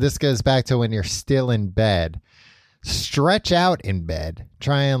this goes back to when you're still in bed. Stretch out in bed.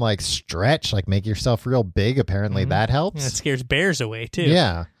 Try and like stretch, like make yourself real big. Apparently that helps. That scares bears away, too.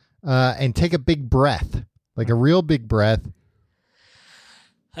 Yeah. And take a big breath, like a real big breath.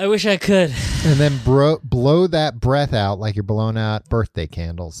 I wish I could. And then blow that breath out like you're blowing out birthday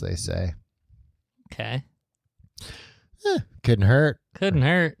candles, they say. Okay. Couldn't hurt. Couldn't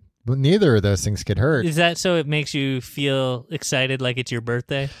hurt. But neither of those things could hurt. Is that so it makes you feel excited like it's your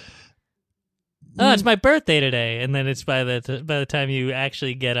birthday? Oh, it's my birthday today. And then it's by the time you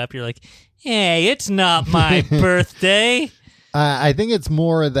actually get up, you're like, hey, it's not my birthday. I think it's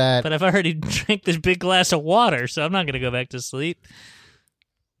more that... But I've already drank this big glass of water, so I'm not going to go back to sleep.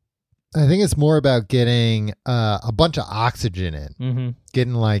 I think it's more about getting a bunch of oxygen in.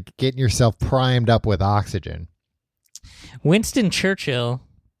 Getting yourself primed up with oxygen. Winston Churchill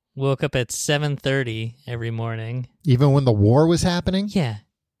woke up at 7:30 every morning. Even when the war was happening? Yeah.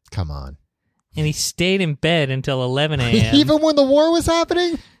 Come on. And he stayed in bed until 11 a.m. Even when the war was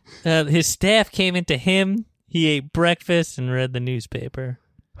happening? His staff came into him. He ate breakfast and read the newspaper.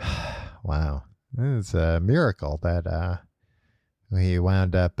 Wow. It's a miracle that we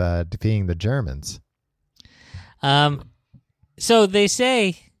wound up defeating the Germans. So they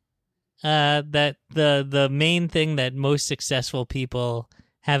say that the main thing that most successful people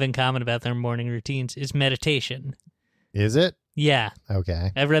have in common about their morning routines is meditation. Is it? Yeah.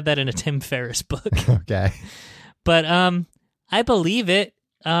 Okay. I read that in a Tim Ferriss book. Okay. But I believe it.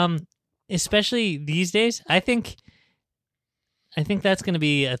 Especially these days, I think I think that's going to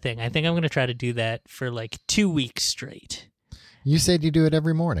be a thing. I think I'm going to try to do that for like 2 weeks straight. You said you do it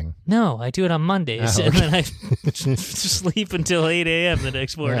every morning. No, I do it on Mondays, Oh, and okay. then I sleep until 8 a.m. the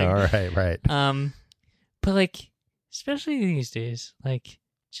next morning. Yeah, right. But like, especially these days, like,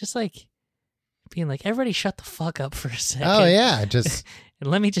 just like being like, everybody shut the fuck up for a second. Oh, yeah. Just,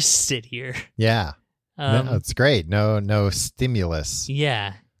 and let me just sit here. yeah. No, it's great. No stimulus.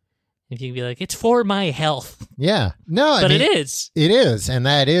 Yeah. If you can be like, it's for my health. Yeah. No, But it is. It is. And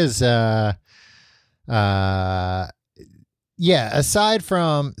that is, yeah, aside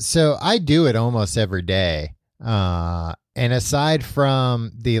from, so I do it almost every day. And aside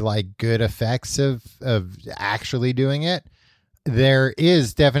from the like good effects of actually doing it, there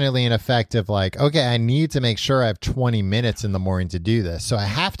is definitely an effect of like, okay, I need to make sure I have 20 minutes in the morning to do this. So I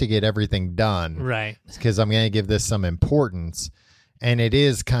have to get everything done. Right. Because I'm going to give this some importance. And it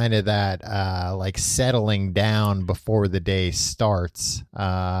is kind of that like settling down before the day starts.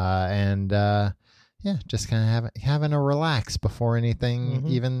 Yeah, just kind of having a relax before anything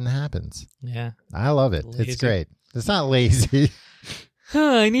even happens. Yeah. I love it. Lazy. It's great. It's not lazy.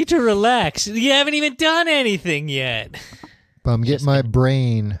 I need to relax. You haven't even done anything yet. But I'm getting my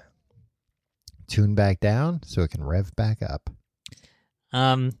brain tuned back down so it can rev back up.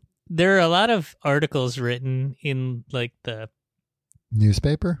 There are a lot of articles written in like the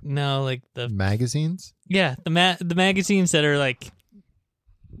Newspaper? like the Magazines? Yeah, the magazines that are like,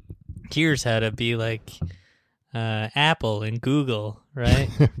 here's how to be like Apple and Google, right?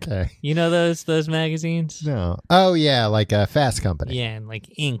 Okay. You know those magazines? No. Oh, yeah, like a Fast Company. Yeah, and like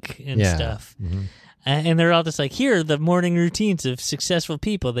Inc. and Yeah. stuff. Mm-hmm. And they're all just like, here are the morning routines of successful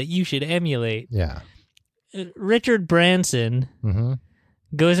people that you should emulate. Yeah. Richard Branson Mm-hmm.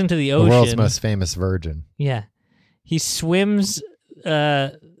 goes into the The ocean. world's most famous virgin. Yeah. He swims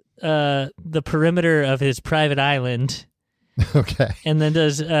the perimeter of his private island Okay. and then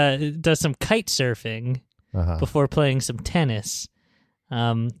does some kite surfing Uh-huh. before playing some tennis.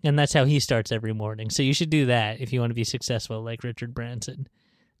 And that's how he starts every morning. So you should do that if you want to be successful like Richard Branson.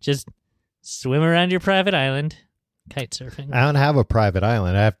 Just swim around your private island, kite surfing. I don't have a private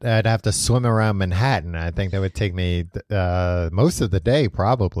island. I'd have to swim around Manhattan. I think that would take me most of the day,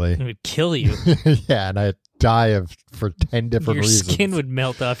 probably. It would kill you. Yeah, and I'd die for 10 different Your reasons. skin would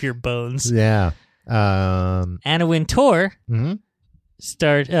melt off your bones. Yeah. Anna Wintour Mhm.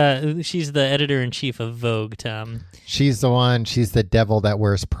 she's the editor-in-chief of Vogue, Tom. She's the devil that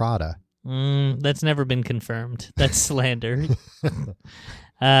wears Prada. That's never been confirmed. That's slander.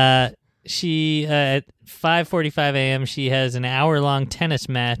 She at 5:45 a.m. she has an hour-long tennis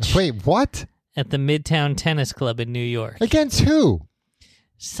match Wait, what? at the Midtown Tennis Club in New York. Against who?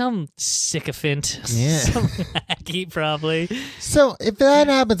 Some sycophant, Yeah. some lackey probably. So if that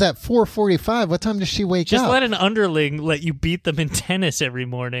happens at 4:45, what time does she wake Just up? let an underling let you beat them in tennis every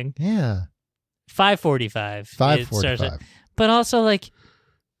morning. Yeah. 5:45. 5:45. But also, like,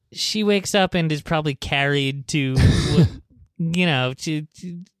 she wakes up and is probably carried to,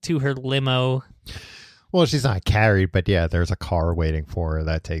 to her limo. Well, she's not carried, but yeah, there's a car waiting for her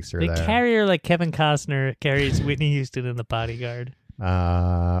that takes her They there. carry her like Kevin Costner carries Whitney Houston in The Bodyguard.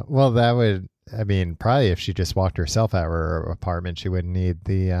 Well, that would, I mean, probably if she just walked herself out of her apartment, she wouldn't need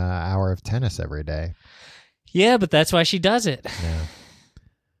the hour of tennis every day. Yeah, but that's why she does it. Yeah.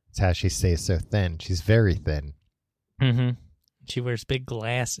 It's how she stays so thin. She's very thin. Mm-hmm. She wears big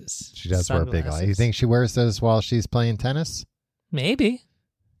glasses. She does wear big Sunglasses. eyes. You think she wears those while she's playing tennis? Maybe.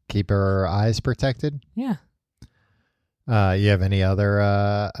 Keep her eyes protected? Yeah. You have any other,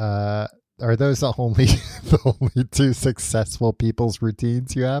 are those the only two successful people's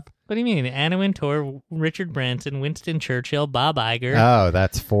routines you have? What do you mean? Anna Wintour, Richard Branson, Winston Churchill, Bob Iger. Oh,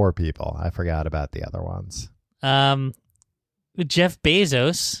 that's 4 people. I forgot about the other ones. Jeff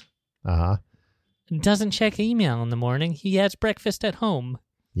Bezos Uh-huh. doesn't check email in the morning. He has breakfast at home.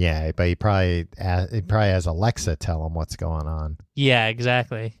 Yeah, but he probably has Alexa tell him what's going on. Yeah,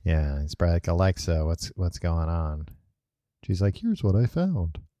 exactly. Yeah, he's probably like, Alexa, what's going on? She's like, here's what I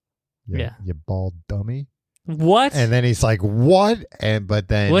found. Yeah. You bald dummy. What? And then he's like, what? But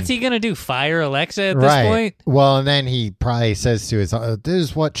then What's he going to do? Fire Alexa at this point? Well, and then he probably says to his, this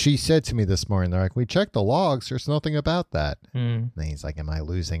is what she said to me this morning. They're like, we checked the logs. There's nothing about that. And he's like, am I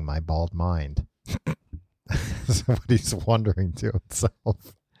losing my bald mind? That's what he's wondering to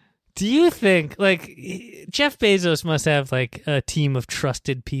himself. Do you think, like, Jeff Bezos must have, like, a team of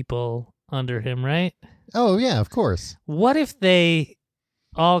trusted people under him, right? Oh, yeah, of course. What if they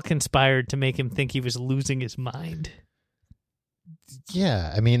all conspired to make him think he was losing his mind?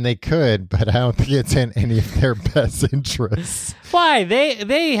 Yeah, I mean, they could, but I don't think it's in any of their best interests. Why?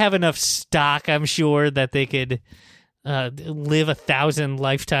 They have enough stock, I'm sure, that they could live 1,000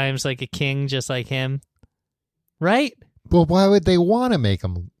 lifetimes like a king, just like him. Right? Well, why would they want to make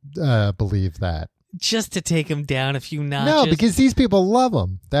him believe that? Just to take him down a few notches. No, because these people love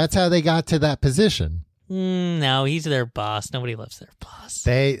him. That's how they got to that position. No, he's their boss. Nobody loves their boss.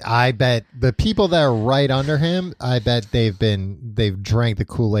 I bet the people that are right under him, I bet they've drank the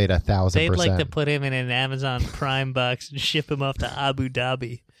Kool-Aid 1,000%. They'd like to put him in an Amazon Prime box and ship him off to Abu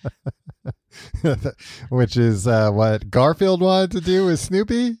Dhabi. Which is what Garfield wanted to do with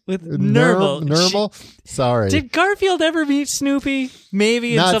Snoopy? With Nermal. Nermal? Sorry. Did Garfield ever meet Snoopy?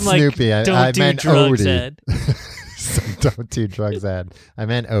 Maybe in Not some Snoopy. like I don't do meant drugs Odie. ad. Some don't do drugs ad. I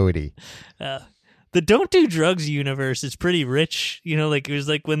meant Odie. The don't do drugs universe is pretty rich. You know, like it was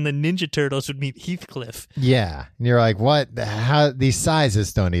like when the Ninja Turtles would meet Heathcliff. Yeah. And you're like, what? How these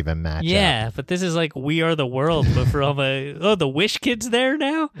sizes don't even match up. But this is like We Are the World, but for all the Wish Kids there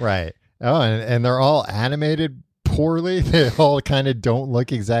now? Right. Oh, and they're all animated poorly. They all kind of don't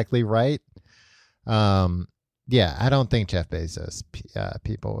look exactly right. Yeah, I don't think Jeff Bezos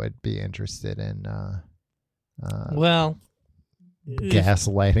people would be interested in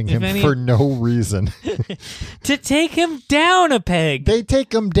gaslighting him for no reason. To take him down a peg. They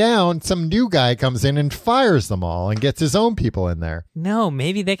take him down. Some new guy comes in and fires them all and gets his own people in there. No,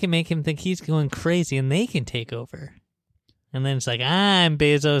 maybe they can make him think he's going crazy and they can take over. And then it's like, I'm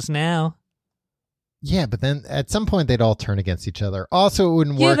Bezos now. Yeah, but then at some point they'd all turn against each other. Also, it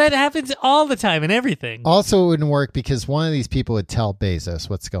wouldn't work. Yeah, that happens all the time in everything. Also, it wouldn't work because one of these people would tell Bezos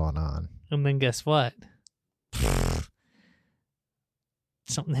what's going on. And then guess what?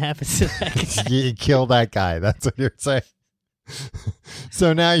 Something happens to that guy. You kill that guy. That's what you're saying.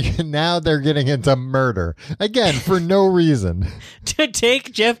 So now they're getting into murder again for no reason. To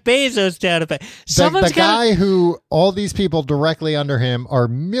take Jeff Bezos down a peg. The guy who all these people directly under him are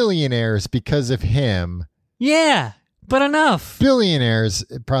millionaires because of him. Yeah, but enough. Billionaires,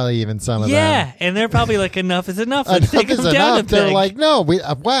 probably even some of them. Yeah, and they're probably like, enough is enough. Let's take him down a peg. They're like, no,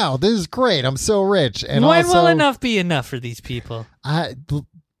 wow, this is great. I'm so rich. And when also, will enough be enough for these people?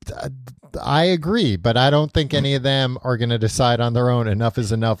 I agree, but I don't think any of them are going to decide on their own. Enough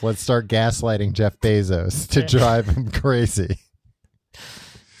is enough. Let's start gaslighting Jeff Bezos to drive him crazy.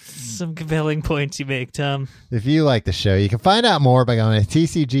 Some compelling points you make, Tom. If you like the show, you can find out more by going to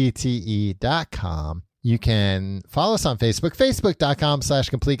tcgte.com. You can follow us on Facebook,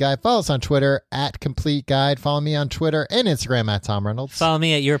 facebook.com/complete guide. Follow us on Twitter @complete guide. Follow me on Twitter and Instagram @Tom Reynolds. Follow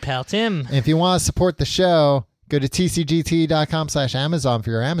me at your pal Tim. And if you want to support the show, go to tcgt.com/Amazon for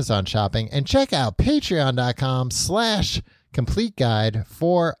your Amazon shopping and check out patreon.com/complete guide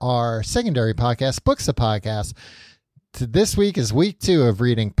for our secondary podcast, Books of Podcasts. This week is week 2 of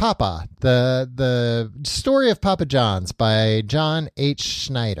reading Papa, the story of Papa John's by John H.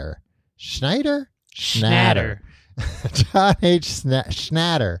 Schneider. Schnatter. John H.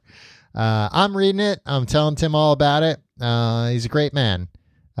 Schnatter. I'm reading it. I'm telling Tim all about it. He's a great man.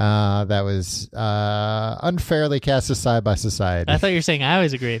 That was unfairly cast aside by society. I thought you were saying I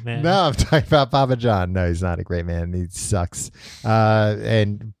was a great man. No, I'm talking about Papa John. No, he's not a great man. He sucks.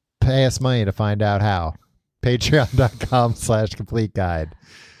 And pay us money to find out how. Patreon.com/complete guide.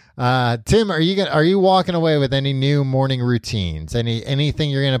 Tim, are you walking away with any new morning routines?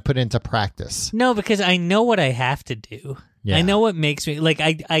 Anything you're going to put into practice? No, because I know what I have to do. Yeah. I know what makes me like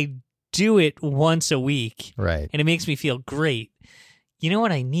I do it once a week. Right. And it makes me feel great. You know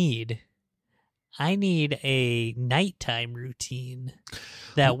what I need? I need a nighttime routine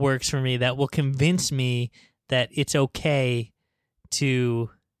that works for me, that will convince me that it's okay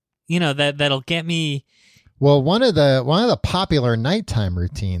to, that'll get me. Well, one of the popular nighttime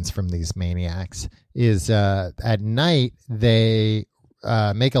routines from these maniacs is at night they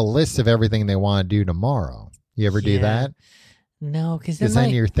make a list of everything they want to do tomorrow. You ever do that? No, because then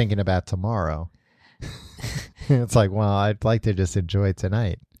you're thinking about tomorrow. It's like, well, I'd like to just enjoy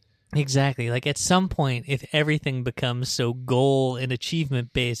tonight. Exactly. Like at some point, if everything becomes so goal and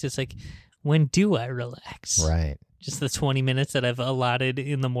achievement based, it's like, when do I relax? Right. Just the 20 minutes that I've allotted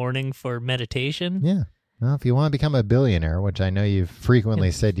in the morning for meditation. Yeah. Well, if you want to become a billionaire, which I know you've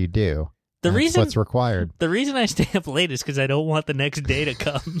frequently said you do, that's what's required. The reason I stay up late is because I don't want the next day to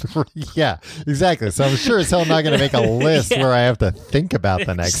come. Yeah, exactly. So I'm sure as hell not going to make a list where I have to think about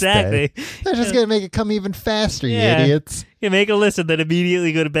the next day. They're just going to make it come even faster, you idiots. You make a list and then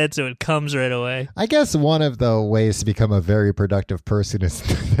immediately go to bed so it comes right away. I guess one of the ways to become a very productive person is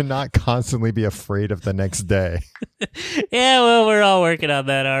to not constantly be afraid of the next day. Yeah, well, we're all working on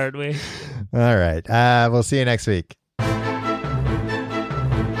that, aren't we? All right. We'll see you next week.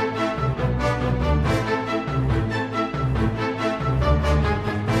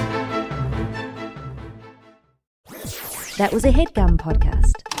 That was a HeadGum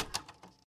podcast.